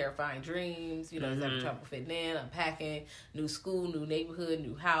these terrifying dreams. He's having trouble fitting in, unpacking, new school, new neighborhood,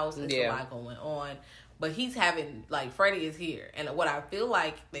 new house. There's a lot going on. But he's having, Freddy is here. And what I feel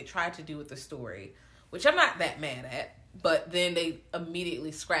like they tried to do with the story, which I'm not that mad at, but then they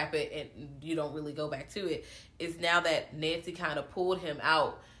immediately scrap it and you don't really go back to it, is now that Nancy kind of pulled him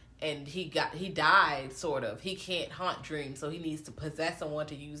out and he died, sort of. He can't haunt dreams, so he needs to possess someone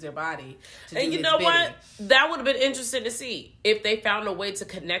to use their body to do his bidding. What? That would have been interesting to see if they found a way to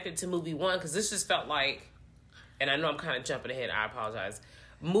connect it to movie one, because this just felt like, and I know I'm kind of jumping ahead, I apologize,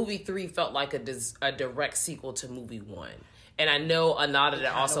 movie 3 felt like a direct sequel to movie 1. And I know a lot of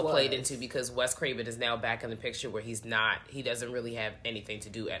that also played into because Wes Craven is now back in the picture where he doesn't really have anything to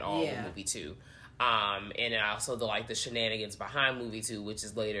do at all with movie 2. And also the shenanigans behind movie 2, which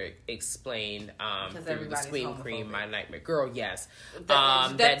is later explained through the Scream Queen, My Nightmare Girl, yes.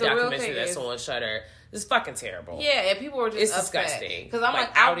 That documentary that's on Shudder is fucking terrible. Yeah, and people were just It's disgusting. Because I'm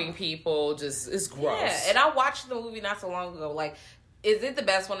outing people, it's gross. Yeah, and I watched the movie not so long ago, is it the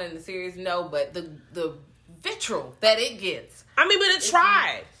best one in the series? No, but the vitriol that it gets. I mean, but it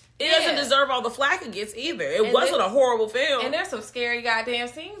tried. It doesn't deserve all the flack it gets either. It wasn't a horrible film. And there's some scary goddamn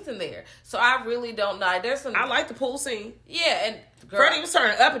scenes in there. So I really don't know. I like the pool scene. Yeah, and Freddie was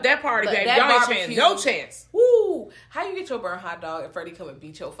turning up at that party, baby. Y'all ain't no chance. Woo! How you get your burnt hot dog and Freddie come and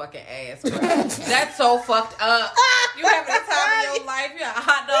beat your fucking ass? That's so fucked up. You having a time of your life. You got a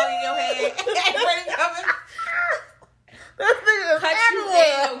hot dog in your hand. And Freddie coming. Cut you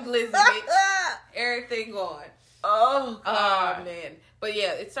and your glizzy, bitch. Everything going. Oh, God. Man. But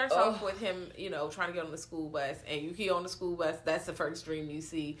yeah, it starts off with him, trying to get on the school bus. And Yuki on the school bus. That's the first dream you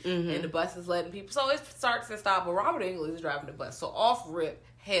see. Mm-hmm. And the bus is letting people. So it starts and stops. But Robert Englund is driving the bus. So off rip,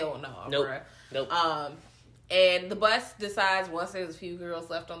 hell no, nope. bruh. Nope. And the bus decides once there's a few girls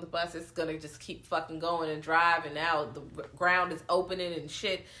left on the bus, it's going to just keep fucking going and drive. And now the ground is opening and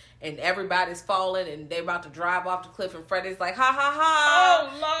shit. And everybody's falling. And they're about to drive off the cliff. And Freddy's like, ha, ha,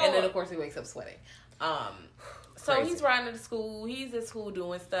 ha. Oh, Lord. And then, of course, he wakes up sweating. So he's riding to school. He's at school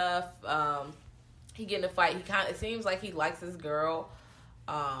doing stuff. He get in a fight. It seems like he likes this girl.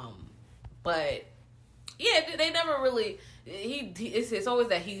 But, yeah, they never really... It's always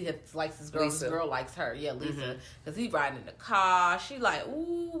that he likes his girl. Lisa. His girl likes her. Yeah, Lisa. Because he's riding in the car. She like,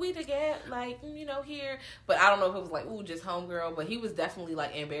 ooh, we together, like, here. But I don't know if it was like, ooh, just homegirl. But he was definitely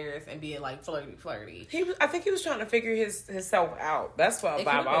like embarrassed and being like flirty. I think he was trying to figure himself out. That's what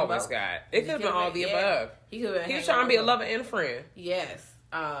vibe I always got. It could have been all the above. He was trying to be a lover and a friend. Yes.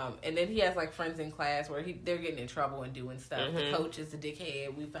 And then he has like friends in class where they're getting in trouble and doing stuff. The coach is a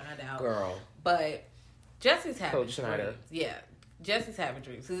dickhead. We find out. Girl. But Jesse's having dreams. Yeah, Jesse's having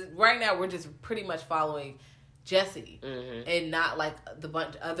dreams. So right now, we're just pretty much following Jesse and not like the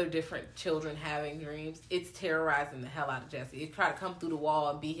bunch of other different children having dreams. It's terrorizing the hell out of Jesse. It try to come through the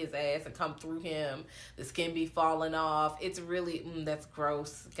wall and beat his ass and come through him. The skin be falling off. It's really, that's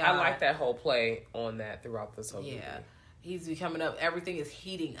gross. God. I like that whole play on that throughout this whole movie. He's becoming up. Everything is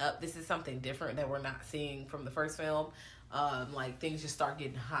heating up. This is something different that we're not seeing from the first film. Like things just start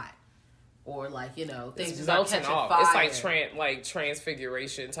getting hot. Or like, things just start catching fire. It's like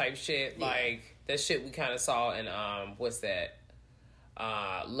transfiguration type shit. Yeah. Like that shit we kind of saw in what's that?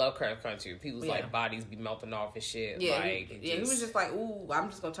 Lovecraft Country. People's like bodies be melting off and shit. Yeah, he was just like, ooh,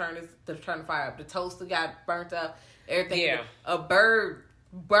 I'm just gonna turn the fire up. The toaster got burnt up. Everything. Yeah. A bird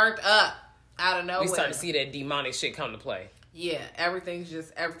burnt up out of nowhere. We starting to see that demonic shit come to play. Yeah,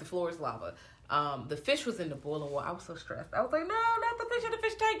 the floor is lava. The fish was in the boiling water. I was so stressed. I was like, no, not the fish in the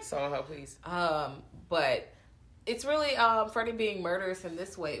fish tank. Someone help, please. But it's really Freddy being murderous in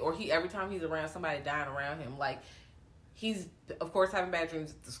this way, or every time he's around somebody dying around him, like he's of course having bad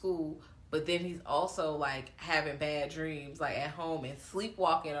dreams at the school, but then he's also like having bad dreams like at home and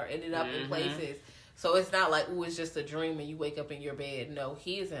sleepwalking or ended up in places. So it's not like, ooh, it's just a dream and you wake up in your bed. No,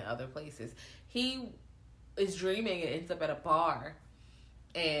 he is in other places. He is dreaming and ends up at a bar.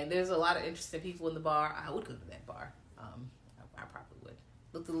 And there's a lot of interesting people in the bar. I would go to that bar. I probably would.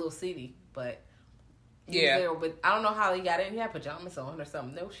 Looked a little seedy, but he was there. But I don't know how he got in. He had pajamas on or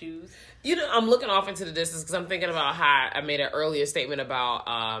something. No shoes. I'm looking off into the distance because I'm thinking about how I made an earlier statement about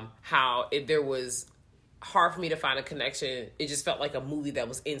how there was hard for me to find a connection. It just felt like a movie that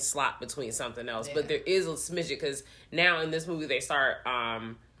was in slot between something else. Yeah. But there is a smidget because now in this movie they start...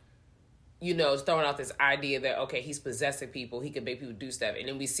 throwing out this idea that, okay, he's possessing people. He can make people do stuff. And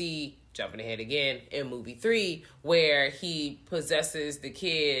then we see, jumping ahead again, in movie 3, where he possesses the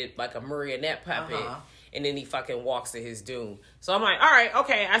kid like a marionette puppet. And then he fucking walks to his doom. So I'm like, all right,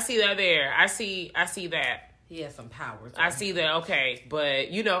 okay, I see that there. I see that. He has some powers. I see that, okay.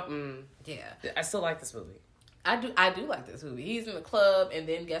 But, yeah. I still like this movie. I do like this movie. He's in the club, and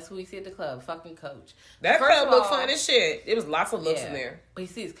then guess who we see at the club? Fucking Coach. That club looked fun as shit. There was lots of looks in there. But he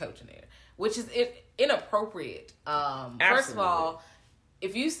sees Coach in there. Which is inappropriate. First of all,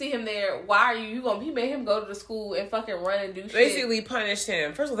 if you see him there, why are you going? He made him go to the school and fucking run and do shit. Basically punished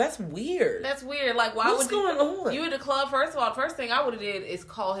him. First of all, that's weird. That's weird. Like, why? What's going on? You at the club? First of all, first thing I would have did is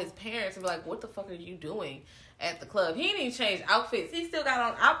call his parents and be like, "What the fuck are you doing at the club?" He didn't even change outfits. He still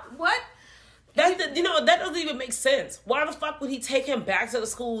got on what? That doesn't even make sense. Why the fuck would he take him back to the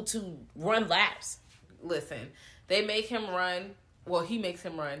school to run laps? Listen, they make him run. Well, he makes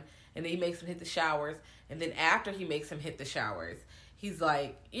him run. And then he makes him hit the showers. And then after he makes him hit the showers, he's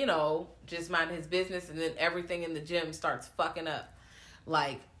like, just minding his business. And then everything in the gym starts fucking up.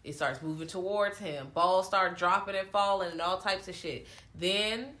 Like, it starts moving towards him. Balls start dropping and falling and all types of shit.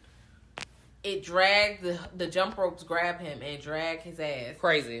 Then it dragged, the jump ropes grab him and drag his ass.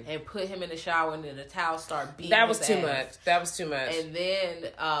 Crazy. And put him in the shower and then the towel start beating That was his too ass. much. That was too much. And then,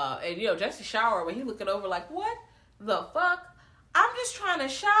 Jesse shower, when he looking over like, what the fuck? I'm just trying to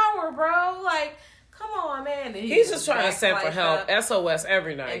shower, bro. Like, come on, man. And he's just trying to send for help. SOS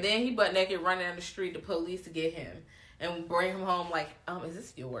every night. And then he butt naked running down the street, the police to get him and bring him home like, is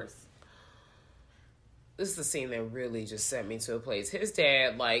this yours? This is the scene that really just sent me to a place. His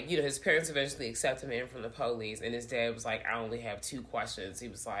dad, his parents eventually accepted him in from the police. And his dad was like, I only have 2 questions. He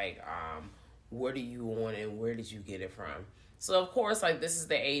was like, what do you want and where did you get it from? So, of course, this is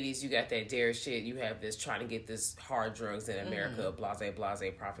the 80s. You got that dare shit. You have this trying to get this hard drugs in America, blase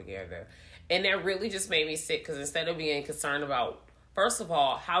propaganda. And that really just made me sick because instead of being concerned about, first of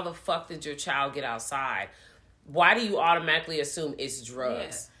all, how the fuck did your child get outside? Why do you automatically assume it's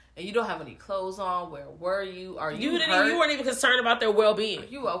drugs? and you don't have any clothes on. Where were you? Are you hurt? You weren't even concerned about their well-being. Are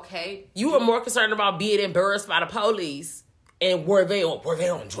you okay? You were more concerned about being embarrassed by the police. And were they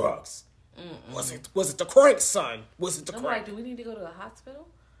on drugs? Mm-mm. Was it the crank, son? Was it the crank? Like, do we need to go to the hospital?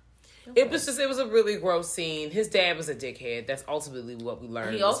 Okay. It was a really gross scene. His dad was a dickhead. That's ultimately what we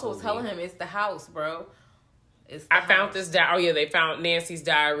learned. He also was telling him, it's the house, bro. Found this diary. Oh, yeah, they found Nancy's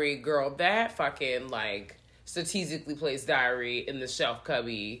diary. Girl, that fucking, like, strategically placed diary in the shelf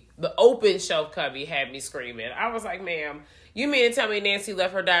cubby. The open shelf cubby had me screaming. I was like, ma'am, you mean to tell me Nancy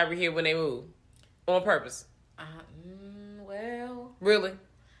left her diary here when they moved? On purpose? Well... Really?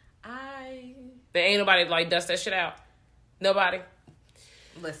 There ain't nobody, like, dust that shit out? Nobody?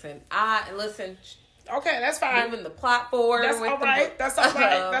 Listen. Okay, that's fine. Moving the plot forward. That's all right.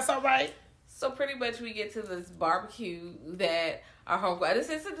 That's all right. So pretty much we get to this barbecue that our homegirl...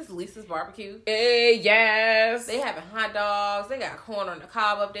 This Lisa's barbecue. Yes. They having hot dogs. They got corn on the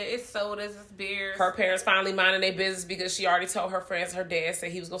cob up there. It's sodas. It's beers. Her parents finally minding their business because she already told her friends her dad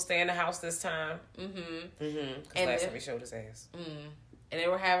said he was going to stay in the house this time. Mm-hmm. Mm-hmm. Because last time he showed his ass. Mm. And they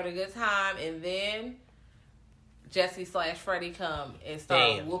were having a good time. And then Jesse/Freddie come and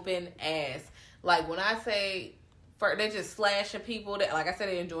start whooping ass. Like, when I say... They're just slashing people. That, like I said,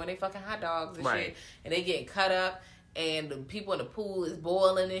 they're enjoying their fucking hot dogs and shit. And they getting cut up. And the people in the pool is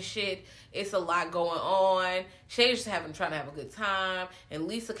boiling and shit. It's a lot going on. Shay's just trying to have a good time. And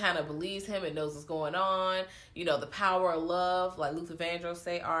Lisa kind of believes him and knows what's going on. You know, the power of love. Like Luther Vandross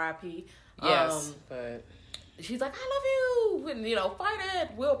say, R.I.P. Yes, but... She's like, I love you. And, you know, fight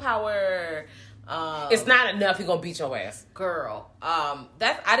it. Willpower. It's not enough. He's going to beat your ass. Girl. I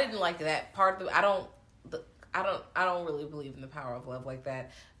didn't like that part. I don't really believe in the power of love like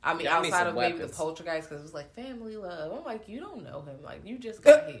that. I mean, outside of maybe the Poltergeist, because it was like family love. I'm like, you don't know him. Like, you just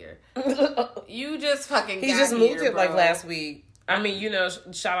got here. You just fucking got here. He just moved here like last week. I mean, you know,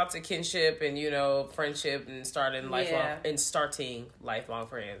 shout out to kinship and, you know, friendship and starting lifelong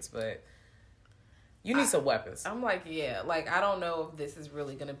friends. But you need some weapons. I'm like, like, I don't know if this is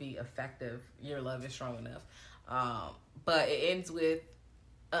really going to be effective. Your love is strong enough. But it ends with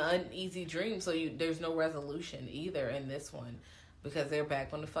an uneasy dream, so there's no resolution either in this one, because they're back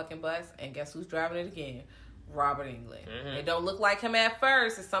on the fucking bus, and guess who's driving it again? Robert Englund. Mm-hmm. It don't look like him at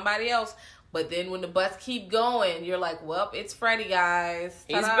first. It's somebody else. But then when the bus keep going, you're like, well, it's Freddy, guys.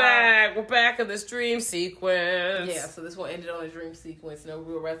 Ta-da. He's back. We're back in this dream sequence. Yeah, so this one ended on a dream sequence. No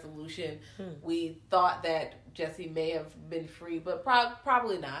real resolution. We thought that Jesse may have been free, but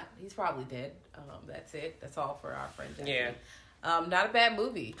probably not. He's probably dead. That's it. That's all for our friend Jesse. Yeah. Not a bad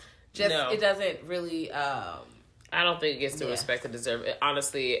movie. It doesn't really... I don't think it gets the respect it deserves.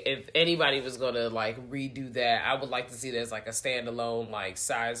 Honestly, if anybody was going to, like, redo that, I would like to see it as, like, a standalone, like,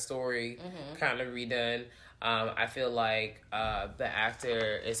 side story kind of redone. I feel like the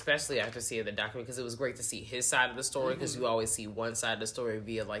actor, especially after seeing the documentary, because it was great to see his side of the story, because you always see one side of the story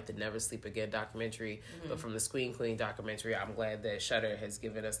via, like, the Never Sleep Again documentary. But from the Screen Queen documentary, I'm glad that Shudder has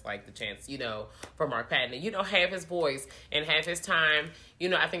given us, like, the chance, you know, for Mark Patton to, you know, have his voice and have his time. You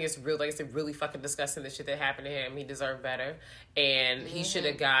know, I think it's really, like I said, really fucking disgusting the shit that happened to him. He deserved better. And he should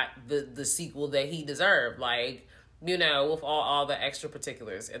have got the sequel that he deserved. Like, you know, with all the extra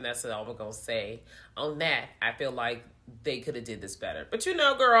particulars. And that's all I'm going to say on that. I feel like they could have did this better. But, you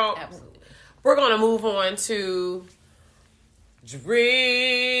know, girl, absolutely, we're going to move on to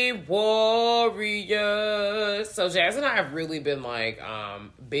Dream Warriors. So Jazz and I have really been, like,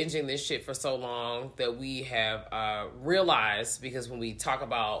 binging this shit for so long that we have realized, because when we talk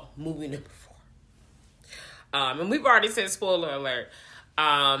about movie number 4, and we've already said spoiler alert,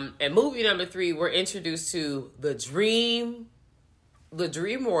 and movie number 3, we're introduced to the Dream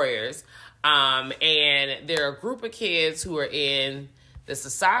Warriors, and they're a group of kids who are in this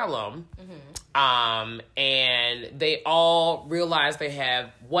asylum, and they all realize they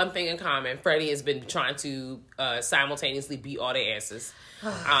have one thing in common. Freddie has been trying to simultaneously beat all their asses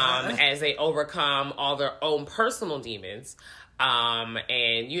as they overcome all their own personal demons.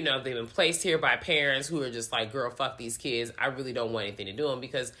 And, you know, they've been placed here by parents who are just like, girl, fuck these kids. I really don't want anything to do with them,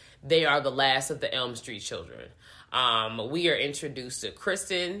 because they are the last of the Elm Street children. We are introduced to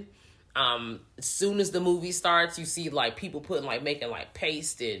Kristen. As soon as the movie starts, you see, like, people making, like,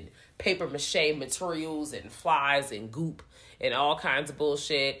 paste and paper mache materials and flies and goop and all kinds of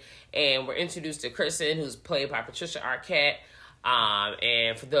bullshit. And we're introduced to Kristen, who's played by Patricia Arquette.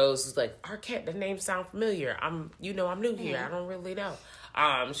 And for those who's like, Arquette, the name sounds familiar. I'm new here. I don't really know.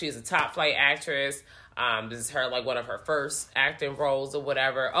 She's a top flight actress. This is her, like, one of her first acting roles or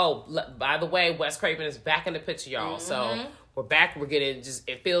whatever. Oh, by the way, Wes Craven is back in the picture, y'all. So we're back. We're getting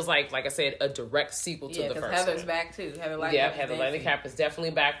it feels like I said, a direct sequel to the first Heather's one. back too. Heather Langenkamp is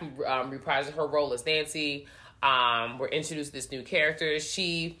definitely back, reprising her role as Nancy. We're introduced to this new character.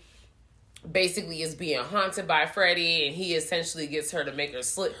 She basically is being haunted by Freddy, and he essentially gets her to make her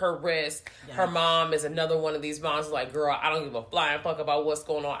slit her wrist. Yes. Her mom is another one of these moms like, girl, I don't give a flying fuck about what's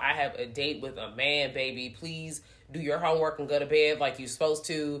going on. I have a date with a man, baby. Please do your homework and go to bed like you're supposed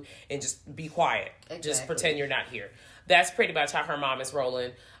to, and just be quiet. Exactly. Just pretend you're not here. That's pretty much how her mom is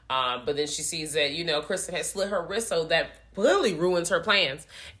rolling. But then she sees that, Kristen has slit her wrist, so that clearly ruins her plans.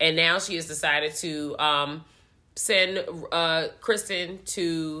 And now she has decided to send Kristen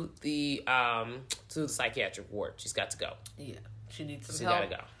to the psychiatric ward. She's got to go. Yeah, she needs some help. She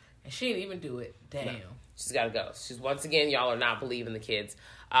gotta go, and she didn't even do it. Damn, no, she's got to go. She's once again, y'all are not believing the kids.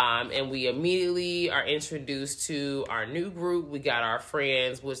 And we immediately are introduced to our new group. We got our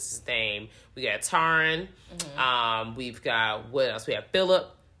friends. What's his name? We got Taryn. Mm-hmm. We've got what else? We have Philip.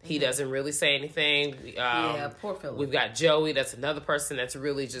 He doesn't really say anything. Poor Philip. We've got Joey. That's another person that's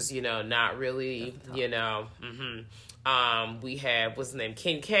really just, not really, Mm-hmm. We have, what's his name?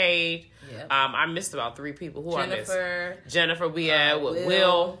 Kincaid. Yep. I missed about 3 people. Who Jennifer. I missed? Jennifer. We have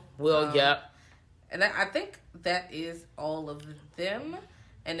Will. Yep. And I think that is all of them.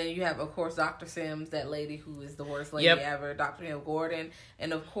 And then you have, of course, Dr. Sims, that lady who is the worst lady ever, Dr. Neil Gordon.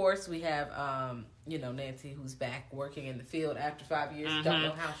 And, of course, we have, Nancy, who's back working in the field after 5 years. Mm-hmm. Don't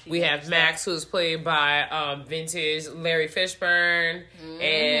know how she... We have Max, who's played by vintage Larry Fishburne. Mm-hmm.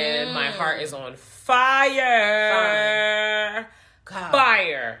 And my heart is on fire.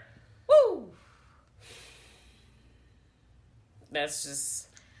 Fire. Woo! That's just...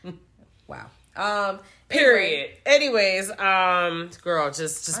 Wow. Period. Anyways, girl,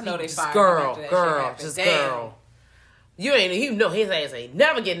 just girl. You know his ass ain't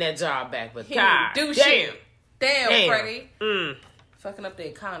never getting that job back, but God damn. Damn, Freddie. Fucking up the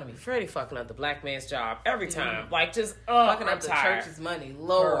economy. Freddie fucking up the black man's job every time. Like, just, fucking up the church's money.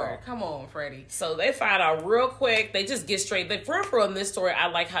 Lord. Girl. Come on, Freddie. So they find out real quick. They just get straight. For in this story, I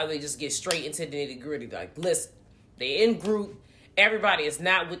like how they just get straight into the nitty gritty. Like, listen, they in group. Everybody is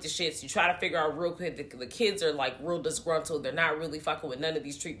not with the shits. You try to figure out real quick. The kids are like real disgruntled. They're not really fucking with none of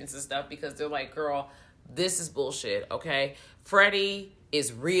these treatments and stuff because they're like, girl, this is bullshit, okay? Freddie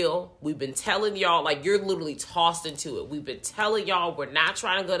is real. We've been telling y'all, like, you're literally tossed into it. We've been telling y'all we're not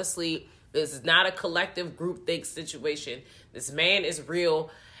trying to go to sleep. This is not a collective groupthink situation. This man is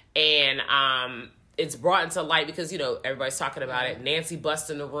real. And it's brought into light because, everybody's talking about it. Nancy busts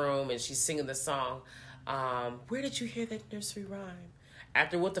in the room and she's singing the song. Where did you hear that nursery rhyme?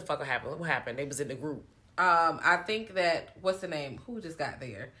 After what the fuck happened? What happened? They was in the group. I think that, what's the name? Who just got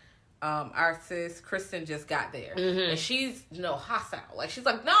there? Our sis Kristen just got there, and she's hostile. Like, she's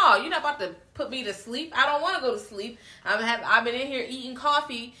like, no, you're not about to put me to sleep. I don't want to go to sleep. I've been in here eating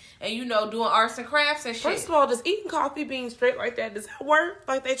coffee and doing arts and crafts and shit. First of all, does eating coffee being straight like that, does that work?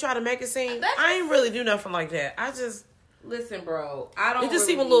 Like they try to make it seem? I ain't really do nothing like that. I just listen, bro. I don't. It just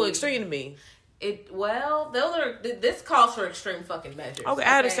seemed a little extreme to me. This calls for extreme fucking measures. Okay,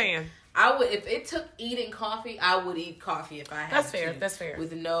 I understand. I would, if it took eating coffee, I would eat coffee if I had to. That's fair.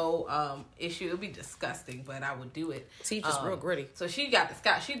 With no issue. It would be disgusting, but I would do it. Teach is real gritty. So she got the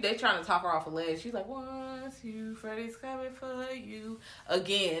Scott. They trying to talk her off a ledge. She's like, once you, Freddy's coming for you.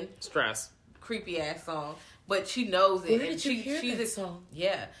 Again. Stress. Creepy ass song. But she knows it. Where did you hear that song?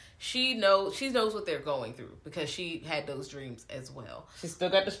 Yeah. She knows what they're going through because she had those dreams as well. She still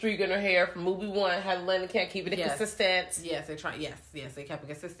got the streak in her hair from movie 1. How Lennon can't keep it consistent. Yes, they try. Yes, they kept it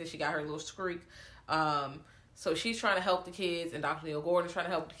consistent. She got her little streak. So she's trying to help the kids, and Dr. Neil Gordon's trying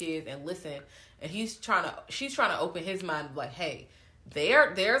to help the kids. And listen, and she's trying to open his mind, like, hey,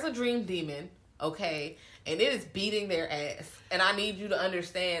 there's a dream demon, okay, and it is beating their ass, and I need you to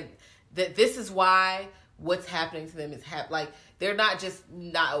understand that this is why what's happening to them is like. They're not just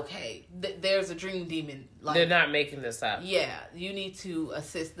not okay. There's a dream demon. Like, they're not making this up. Yeah, you need to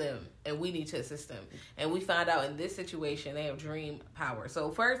assist them, and we need to assist them. And we find out in this situation they have dream power. So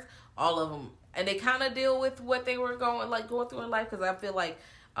first, all of them, and they kind of deal with what they were going through in life. Because I feel like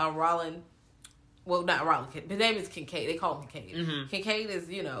Rollin, well, not Rollin. His name is Kincaid. They call him Kincaid. Mm-hmm. Kincaid is,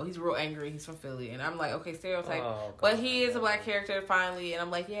 he's real angry. He's from Philly, and I'm like, okay, stereotype. But he is a black character finally, and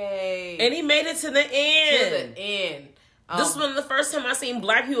I'm like, yay! And he made it to the end. To the end. This was the first time I seen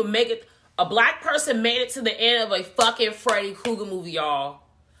black people make it. A black person made it to the end of a fucking Freddy Krueger movie, y'all.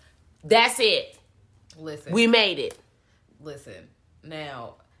 That's it. Listen. We made it. Listen.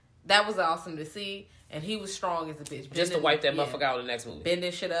 Now, that was awesome to see, and he was strong as a bitch. Just to wipe that motherfucker out in the next movie.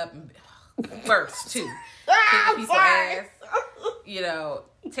 Bending shit up. First, too. I'm sorry. Ass. you know,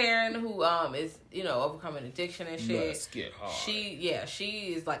 Taryn, who is, you know, overcoming addiction and shit. Let's get hard.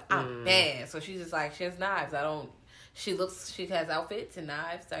 She is like, I'm bad. So she's just like, she has knives. She has outfits and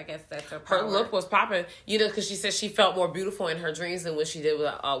knives. So I guess that's her power. Her look was popping, you know, because she said she felt more beautiful in her dreams than when she did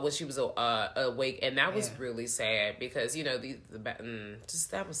when she was awake, and that was really sad because, you know,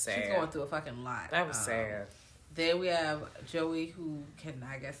 that was sad. She's going through a fucking lot. That was sad. Then we have Joey, who can,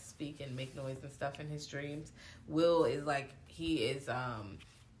 I guess, speak and make noise and stuff in his dreams. Will is like, he is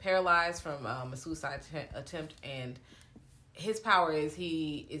paralyzed from a suicide attempt, and his power is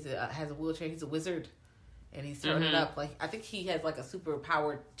has a wheelchair. He's a wizard, and he's turning up. Like, I think he has like a super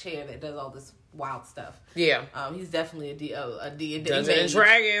powered chair that does all this wild stuff. Yeah. He's definitely a D&D Dungeons and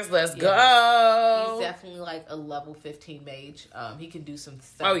Dragons. Let's go. He's definitely like a level 15 mage. He can do some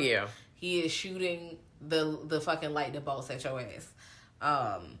stuff. Oh yeah. He is shooting the fucking lightning bolts at your ass.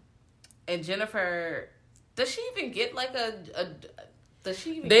 And Jennifer, does she even get like does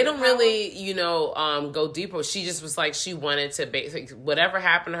she even They don't really, you know, go deeper. She just was like, she wanted to basically, whatever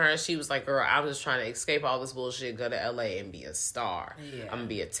happened to her, she was like, girl, I'm just trying to escape all this bullshit, go to LA and be a star. Yeah. I'm gonna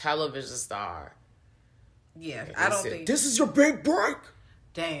be a television star. Yeah, I don't think this is your big break.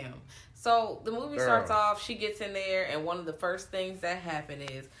 Damn. So the movie starts off, she gets in there, and one of the first things that happen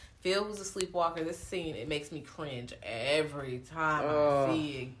is Phil, who's a sleepwalker. This scene, it makes me cringe every time I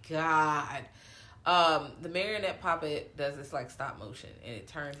see it. God. The marionette puppet does this like stop motion, and it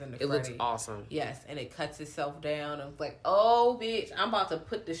turns into Freddy. It looks awesome. Yes, and it cuts itself down, and it's like, oh bitch, I'm about to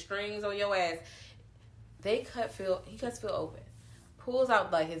put the strings on your ass. He cuts Phil open. Pulls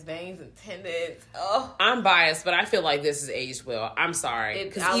out like his veins and tendons. Oh, I'm biased, but I feel like this is aged well. I'm sorry,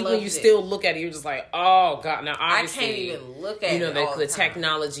 because even when you still look at it, you're just like, oh god. Now obviously, I can't even look at it. You know, the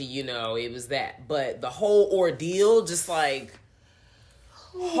technology. You know, it was that, but the whole ordeal, just like,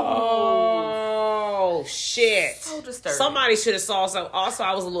 oh shit, so disturbing. Somebody should have saw something. Also,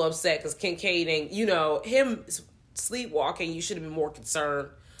 I was a little upset because Kincaid and, you know, him sleepwalking. You should have been more concerned.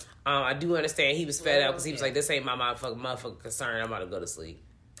 I do understand he was fed up because he was like, this ain't my motherfucking concern. I'm about to go to sleep.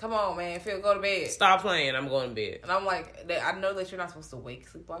 Come on, man. Phil, go to bed. Stop playing. I'm going to bed. And I'm like, I know that you're not supposed to wake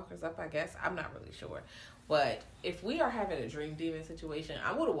sleepwalkers up, I guess. I'm not really sure. But if we are having a dream demon situation,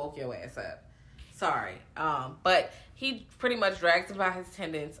 I would have woke your ass up. Sorry. But he pretty much drags him by his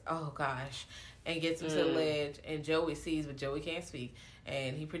tendons. Oh, gosh. And gets him to the ledge. And Joey sees, but Joey can't speak.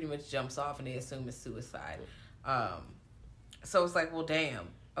 And he pretty much jumps off, and they assume it's suicide. So it's like, well, damn.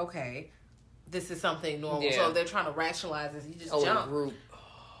 Okay, this is something normal. Yeah. So they're trying to rationalize this. You just jump. Group.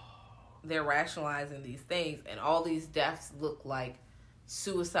 They're rationalizing these things, and all these deaths look like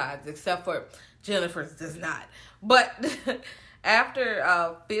suicides, except for Jennifer's does not. But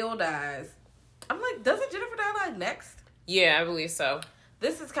after Phil dies, I'm like, doesn't Jennifer die like next? Yeah, I believe so.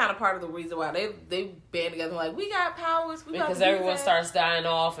 This is kind of part of the reason why they band together like, we got powers. Because everyone starts dying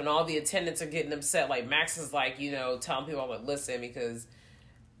off, and all the attendants are getting upset. Like Max is like, you know, telling people, I'm like, listen, because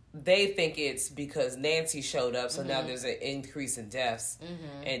they think it's because Nancy showed up, so now there's an increase in deaths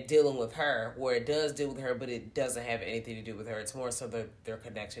and dealing with her, where it does deal with her, but it doesn't have anything to do with her. It's more so their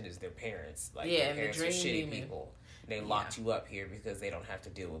connection is their parents. Like, their parents are shitty people. They locked you up here because they don't have to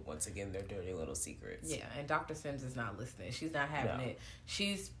deal with, once again, their dirty little secrets. Yeah, and Dr. Sims is not listening. She's not having it.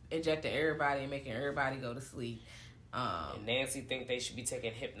 She's injecting everybody and making everybody go to sleep. And Nancy think they should be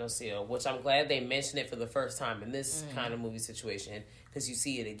taking Hypnosil, which I'm glad they mentioned it for the first time in this kind of movie situation, because you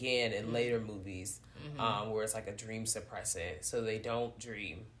see it again in later movies where it's like a dream suppressant, so they don't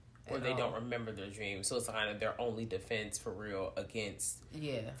dream or they don't remember their dream, so it's kind of their only defense for real against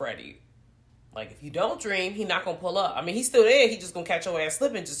Freddy. Like, if you don't dream, he not gonna pull up. I mean, he's still there. He just gonna catch your ass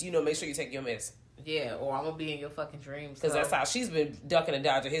slipping. Just, you know, make sure you take your mess. Yeah, or I'm gonna be in your fucking dreams. Because that's how she's been ducking and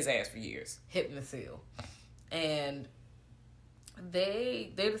dodging his ass for years. Hypnosil. And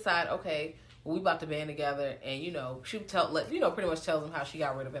they decide, okay, well, we about to band together, and you know, she pretty much tells him how she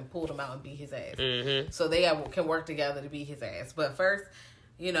got rid of him, pulled him out, and beat his ass. So they can work together to beat his ass. But first,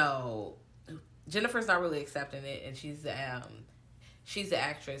 you know, Jennifer's not really accepting it, and she's the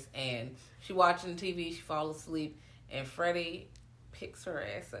actress, and she watching TV, she falls asleep, and Freddy picks her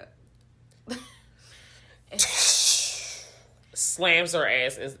ass up. Slams her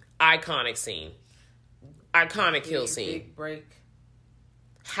ass. Is iconic scene. Iconic kill scene. Big break.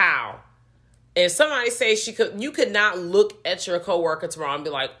 How? If somebody says you could not look at your coworker tomorrow and be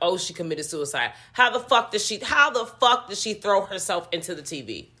like, oh, she committed suicide. How the fuck does she throw herself into the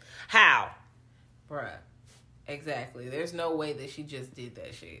TV? How? Bruh. Exactly. There's no way that she just did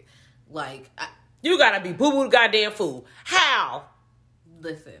that shit. Like, you gotta be boo-boo goddamn fool. How?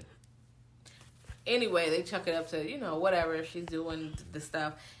 Listen. Anyway, they chuck it up to, you know, whatever. She's doing the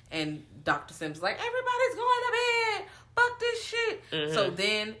stuff. And Dr. Sims like, everybody's going to bed. fuck this shit. So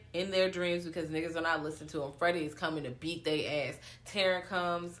then, in their dreams, because niggas are not listening to them, Freddy is coming to beat their ass. Taryn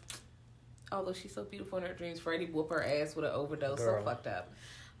comes, although she's so beautiful in her dreams, Freddy whoop her ass with an overdose. Girl. So fucked up.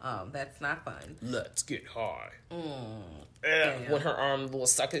 That's not fun. Let's get high. Damn. When her arm little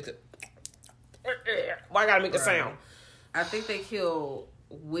suck it. Why I gotta make a sound? I think they kill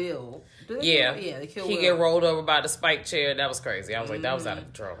Will. Yeah. They kill He Will. get rolled over by the spike chair. That was crazy. I was like, that was out of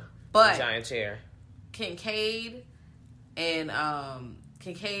control. But the giant chair. Kincaid and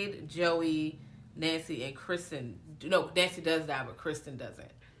Kincaid, Joey, Nancy, and Kristen. No, Nancy does die, but Kristen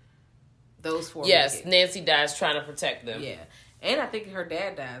doesn't. Those four. Yes, Nancy dies trying to protect them. Yeah, and I think her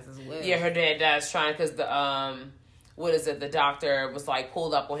dad dies as well. Yeah, her dad dies trying because the what is it? The doctor was like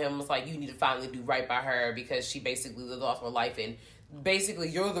pulled up on him. Was like, you need to finally do right by her because she basically lived off her life, and basically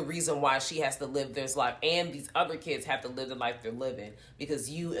you're the reason why she has to live this life, and these other kids have to live the life they're living because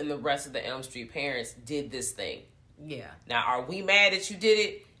you and the rest of the Elm Street parents did this thing. Yeah. Now, are we mad that you did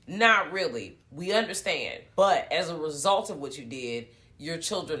it? Not really. We understand, but as a result of what you did, your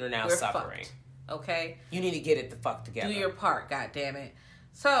children are now We're suffering. fucked, okay? You need to get it the fuck together. Do your part, goddammit.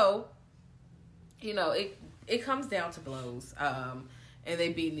 So, you know, it comes down to blows. And they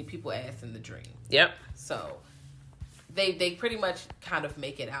beating the people ass in the dream. Yep. So they pretty much kind of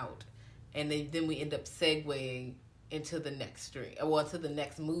make it out. And then we end up segueing into the next dream. Well, to the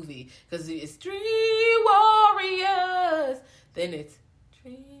next movie. Because it's Dream Warriors. Then it's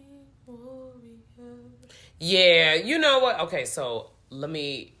Dream Warriors. Yeah, you know what? Okay, so let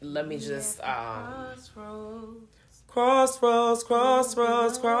me just Crossroads.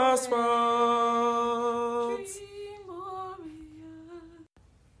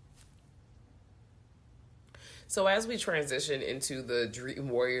 So as we transition into the Dream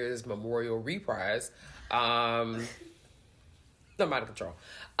Warriors Memorial Reprise, I'm out of control.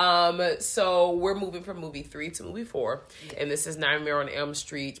 So we're moving from movie 3 to movie 4, and this is Nightmare on Elm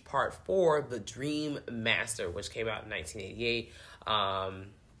Street Part 4, The Dream Master, which came out in 1988.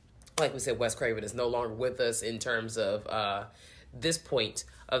 Like we said, Wes Craven is no longer with us in terms of this point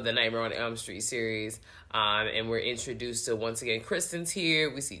of the Nightmare on Elm Street series. And we're introduced to, once again, Kristen's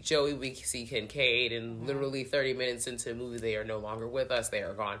here. We see Joey, we see Kincaid, and literally 30 minutes into the movie, they are no longer with us. They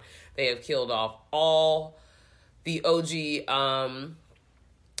are gone. They have killed off all the OG, Elm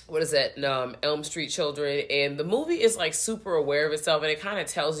Street children. And the movie is like super aware of itself, and it kind of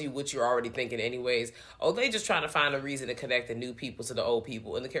tells you what you're already thinking anyways. Oh, they just trying to find a reason to connect the new people to the old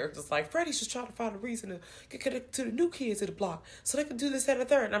people. And the character's like, Freddy's just trying to find a reason to get connected to the new kids in the block so they can do this, that, and the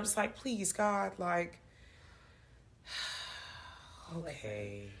third. And I'm just like, please, God, like,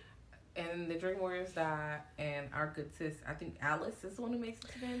 okay. And the Dream Warriors die, and our good sis, I think Alice is the one who makes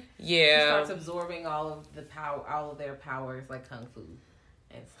it to them. Yeah. She starts absorbing all of the power, all of their powers, like kung fu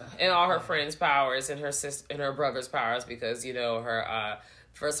and stuff. And all her friends' powers and her sister and her brother's powers, because, you know, her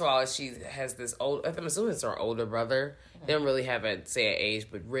first of all, she has this old, I'm assuming it's her older brother. They don't really have a say age,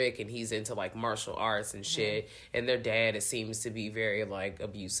 but Rick, and he's into like martial arts and shit. And their dad, it seems to be very like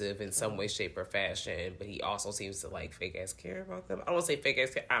abusive in some way, shape, or fashion. But he also seems to like fake ass care about them. I don't want to say fake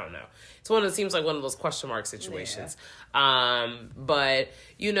ass care. I don't know. It's it seems like one of those question mark situations. Yeah. But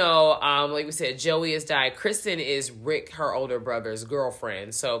you know, like we said, Joey has died. Kristen is Rick, her older brother's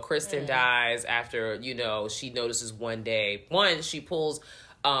girlfriend. So Kristen dies after, you know, she notices one day. She pulls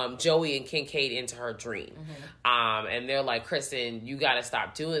Joey and Kincaid into her dream. And they're like, Kristen, you got to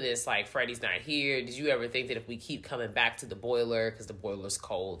stop doing this. Like, Freddy's not here. Did you ever think that if we keep coming back to the boiler, because the boiler's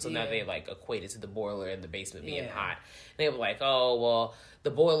cold, so now they like equated to the boiler in the basement being hot. And they were like, oh, well, the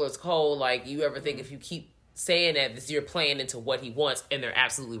boiler's cold. Like, you ever think if you keep saying that you're playing into what he wants? And they're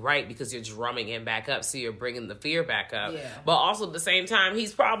absolutely right, because you're drumming him back up, so you're bringing the fear back up. But also at the same time,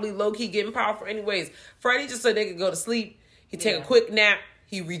 he's probably low-key getting powerful anyways. Freddy just so they could go to sleep. He take a quick nap.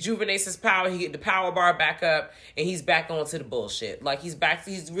 He rejuvenates his power. He get the power bar back up, and he's back onto the bullshit. Like, he's back.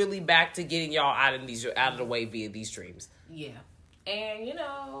 He's really back to getting y'all out of the way via these dreams. Yeah, and you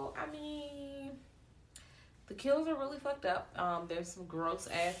know, I mean, the kills are really fucked up. There's some gross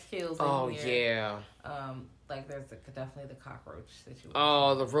ass kills. Oh in here. yeah. Like there's definitely the cockroach situation.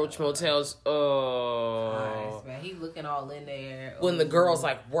 Oh, the roach motels. Oh, nice, man. He looking all in there. When the girl's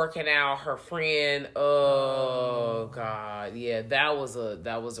like working out her friend. Oh God, yeah, that was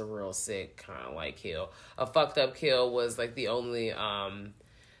a real sick kind of like kill. A fucked up kill was like the only.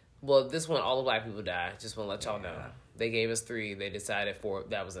 Well, this one all the black people died. Just want to let y'all know. They gave us 3. They decided 4.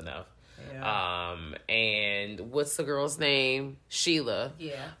 That was enough. Yeah. And what's the girl's name? Sheila.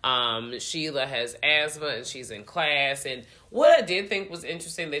 Yeah. Sheila has asthma and she's in class. And what I did think was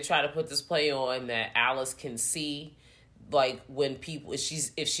interesting, they try to put this play on that Alice can see like when people, if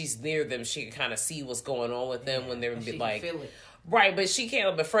she's near them, she can kind of see what's going on with them when they're like, feel it. Right, but she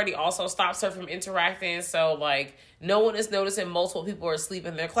can't. But Freddie also stops her from interacting. So like, no one is noticing multiple people are asleep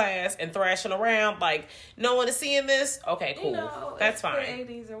in their class and thrashing around. Like, no one is seeing this. Okay, cool. That's fine.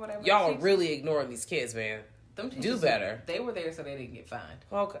 The 80s or whatever. Y'all are really ignoring these kids, man. Do better. They were there so they didn't get fined.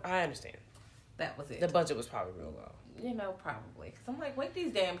 Okay, I understand. That was it. The budget was probably real low. Probably. Because I'm like, wake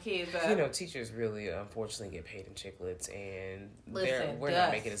these damn kids up. Teachers really, unfortunately, get paid in chiclets, and we're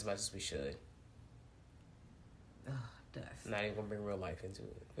not making as much as we should. Dust. Not even gonna bring real life into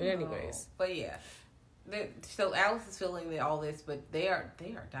it. But anyways. But yeah. So Alice is feeling all this, but they are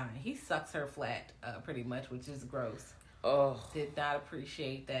dying. He sucks her flat, pretty much, which is gross. Oh. Did not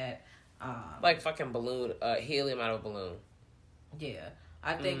appreciate that. Like fucking balloon, helium out of a balloon. Yeah.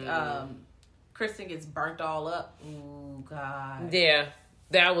 I think Kristen gets burnt all up. Ooh, God. Yeah.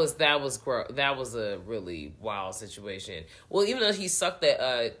 That was gross. That was a really wild situation. Well, even though he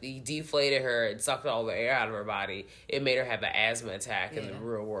deflated her and sucked all the air out of her body, it made her have an asthma attack in the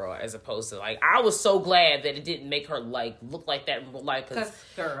real world, as opposed to like, I was so glad that it didn't make her like look like that in real life,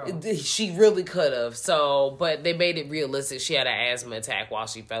 because she really could have. So, but they made it realistic. She had an asthma attack while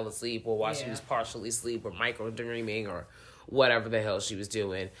she fell asleep, or while she was partially asleep, or micro dreaming, or whatever the hell she was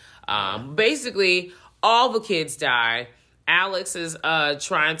doing. Basically, all the kids die. Alex is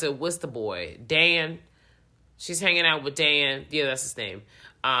trying to, what's the boy? Dan. She's hanging out with Dan. Yeah, that's his name.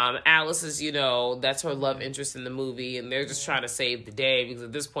 Alice is, that's her love interest in the movie, and they're just trying to save the day, because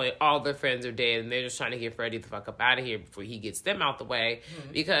at this point, all their friends are dead, and they're just trying to get Freddie the fuck up out of here before he gets them out the way,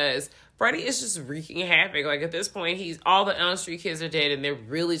 because Freddie is just wreaking havoc. Like, at this point, all the Elm Street kids are dead, and they're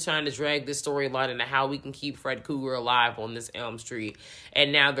really trying to drag this storyline into how we can keep Fred Cougar alive on this Elm Street.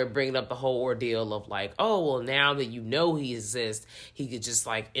 And now they're bringing up the whole ordeal of like, oh, well, now that he exists, he could just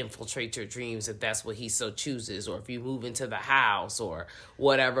like infiltrate your dreams if that's what he so chooses, or if you move into the house, or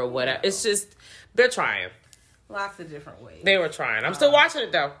whatever. It's just, they're trying. Lots of different ways. They were trying. I'm still watching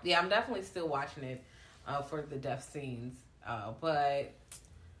it though. Yeah, I'm definitely still watching it for the death scenes. But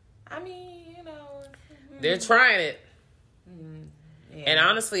I mean, they're trying it. Yeah. And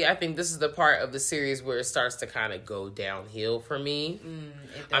honestly, I think this is the part of the series where it starts to kind of go downhill for me.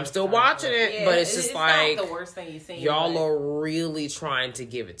 I'm still watching it, but it's just like, not the worst thing you've seen. Y'all are really trying to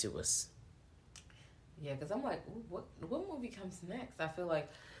give it to us. Yeah, because I'm like, what movie comes next? I feel like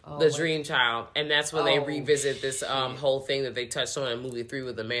The Dream Child, and that's when they revisit this whole thing that they touched on in movie 3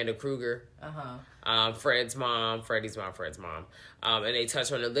 with Amanda Kruger. Freddie's mom, and they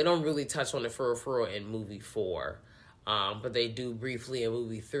touch on it. They don't really touch on it for real in movie 4, but they do briefly in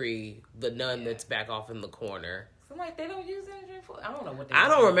movie 3. The nun that's back off in the corner. So like, they don't use it in Dream 4. I don't know what. I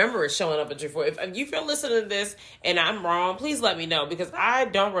don't remember it showing up in Dream 4. If you feel listening to this and I'm wrong, please let me know, because I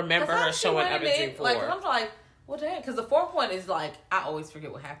don't remember her showing up in Dream 4. Like, I'm like, well, dang, because the 4th one is like, I always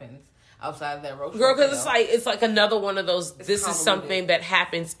forget what happens outside of that road. Girl, because it's like another one of those. This is something that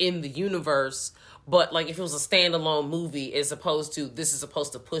happens in the universe, but like if it was a standalone movie, as opposed to this is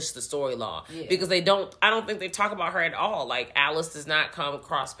supposed to push the storyline, because I don't think they talk about her at all. Like, Alice does not come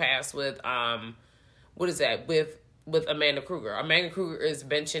cross paths with with Amanda Kruger. Amanda Kruger is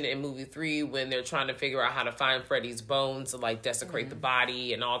mentioned in movie 3 when they're trying to figure out how to find Freddie's bones to like desecrate the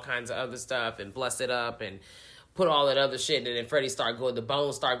body and all kinds of other stuff and bless it up and put all that other shit. And then the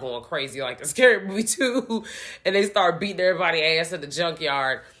bones start going crazy like the Scary Movie 2, and they start beating everybody ass at the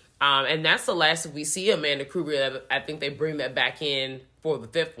junkyard. And that's the last we see Amanda Kruger. I think they bring that back in for the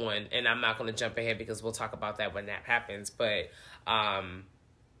 5th one, and I'm not going to jump ahead because we'll talk about that when that happens. But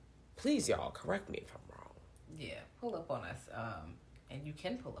please, y'all, correct me if I'm wrong. Yeah, pull up on us. And you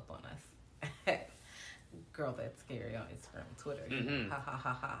can pull up on us. Girl, that's scary on Instagram and Twitter. Ha, ha,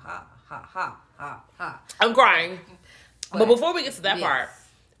 ha, ha, ha, ha, ha, ha, ha. I'm crying. But before we get to that part,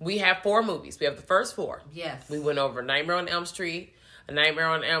 we have 4 movies. We have the first 4. Yes. We went over Nightmare on Elm Street, A Nightmare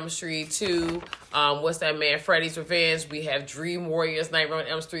on Elm Street 2, what's that man, Freddy's Revenge. We have Dream Warriors, Nightmare on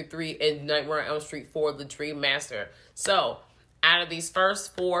Elm Street 3, and Nightmare on Elm Street 4, The Dream Master. So, out of these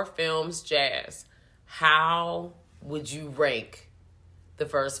first 4 films, Jazz, how would you rank the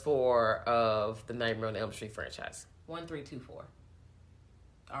first 4 of the Nightmare on Elm Street franchise? 1, 3, 2, 4.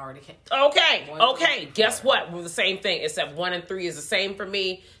 Already came. Okay. 1, 3, 2, guess what? We're the same thing, except 1 and 3 is the same for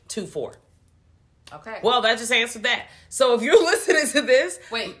me. 2, 4. Okay. Well, that just answered that. So if you're listening to this...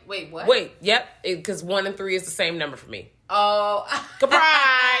 Wait, what? Wait, yep. Because 1 and 3 is the same number for me. Oh.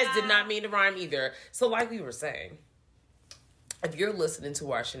 Surprise! Did not mean to rhyme either. So like we were saying, if you're listening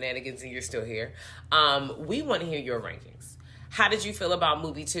to our shenanigans and you're still here, we want to hear your rankings. How did you feel about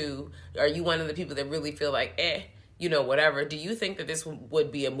movie 2? Are you one of the people that really feel like, whatever. Do you think that this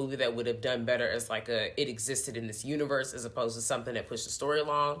would be a movie that would have done better as like it existed in this universe as opposed to something that pushed the story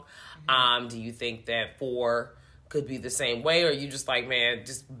along? Mm-hmm. Do you think that 4 could be the same way, or you just like, man,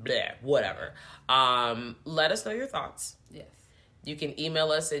 just bleh, whatever? Let us know your thoughts. Yes. You can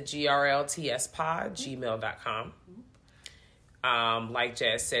email us at grltspod@gmail.com. Like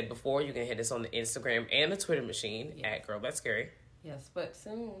Jazz said before, you can hit us on the Instagram and the Twitter machine at Girl That's Scary. Yes, but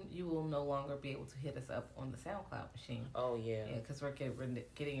soon you will no longer be able to hit us up on the SoundCloud machine. Oh, yeah. Yeah, because we're getting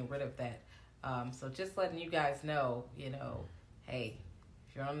rid of that. So just letting you guys know, hey,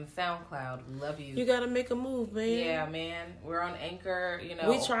 if you're on the SoundCloud, we love you. You got to make a move, man. Yeah, man. We're on Anchor,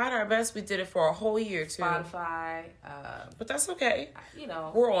 We tried our best. We did it for a whole year, too. Spotify. But that's okay.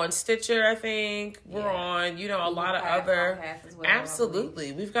 We're on Stitcher, I think. We're on, a lot of other...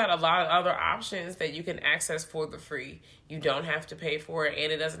 Absolutely. We've got a lot of other options that you can access for the free. You don't have to pay for it,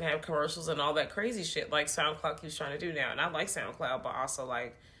 and it doesn't have commercials and all that crazy shit like SoundCloud keeps trying to do now. And I like SoundCloud, but also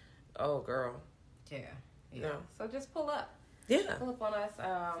like, oh, girl. Yeah. No. So just pull up. Yeah. Pull up on us.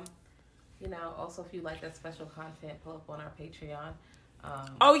 Also, if you like that special content, pull up on our Patreon.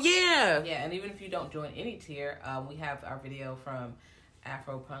 Oh, yeah. Yeah, and even if you don't join any tier, we have our video from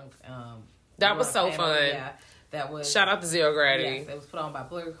Afropunk. That was so fun. Yeah, that was... Shout out to Zero Gravity. Yes, it was put on by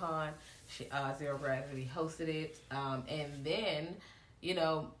BlurCon. Zero Gravity hosted it. And then,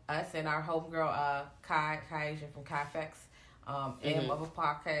 us and our homegirl, Kai Asian from Kaifex, and of a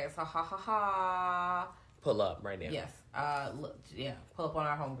podcast. Ha, ha, ha, ha. Pull up right now. Yes. Pull up on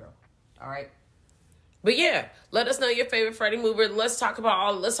our homegirl. All right. But yeah, let us know your favorite Freddy movie. Let's talk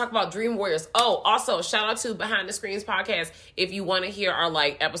about Dream Warriors. Oh, also shout out to Behind the Screens podcast. If you want to hear our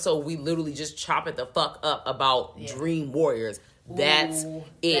episode, we literally just chop it the fuck up about Dream Warriors. That's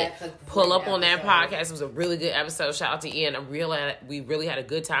it. Pull up on that podcast. It was a really good episode. Shout out to Ian. We really had a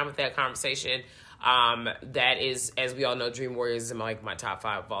good time with that conversation. That is, as we all know, Dream Warriors is in my top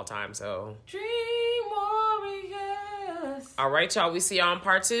 5 of all time. So Dream Warriors. All right, y'all. We see y'all on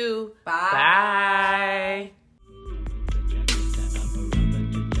part 2. Bye. Bye.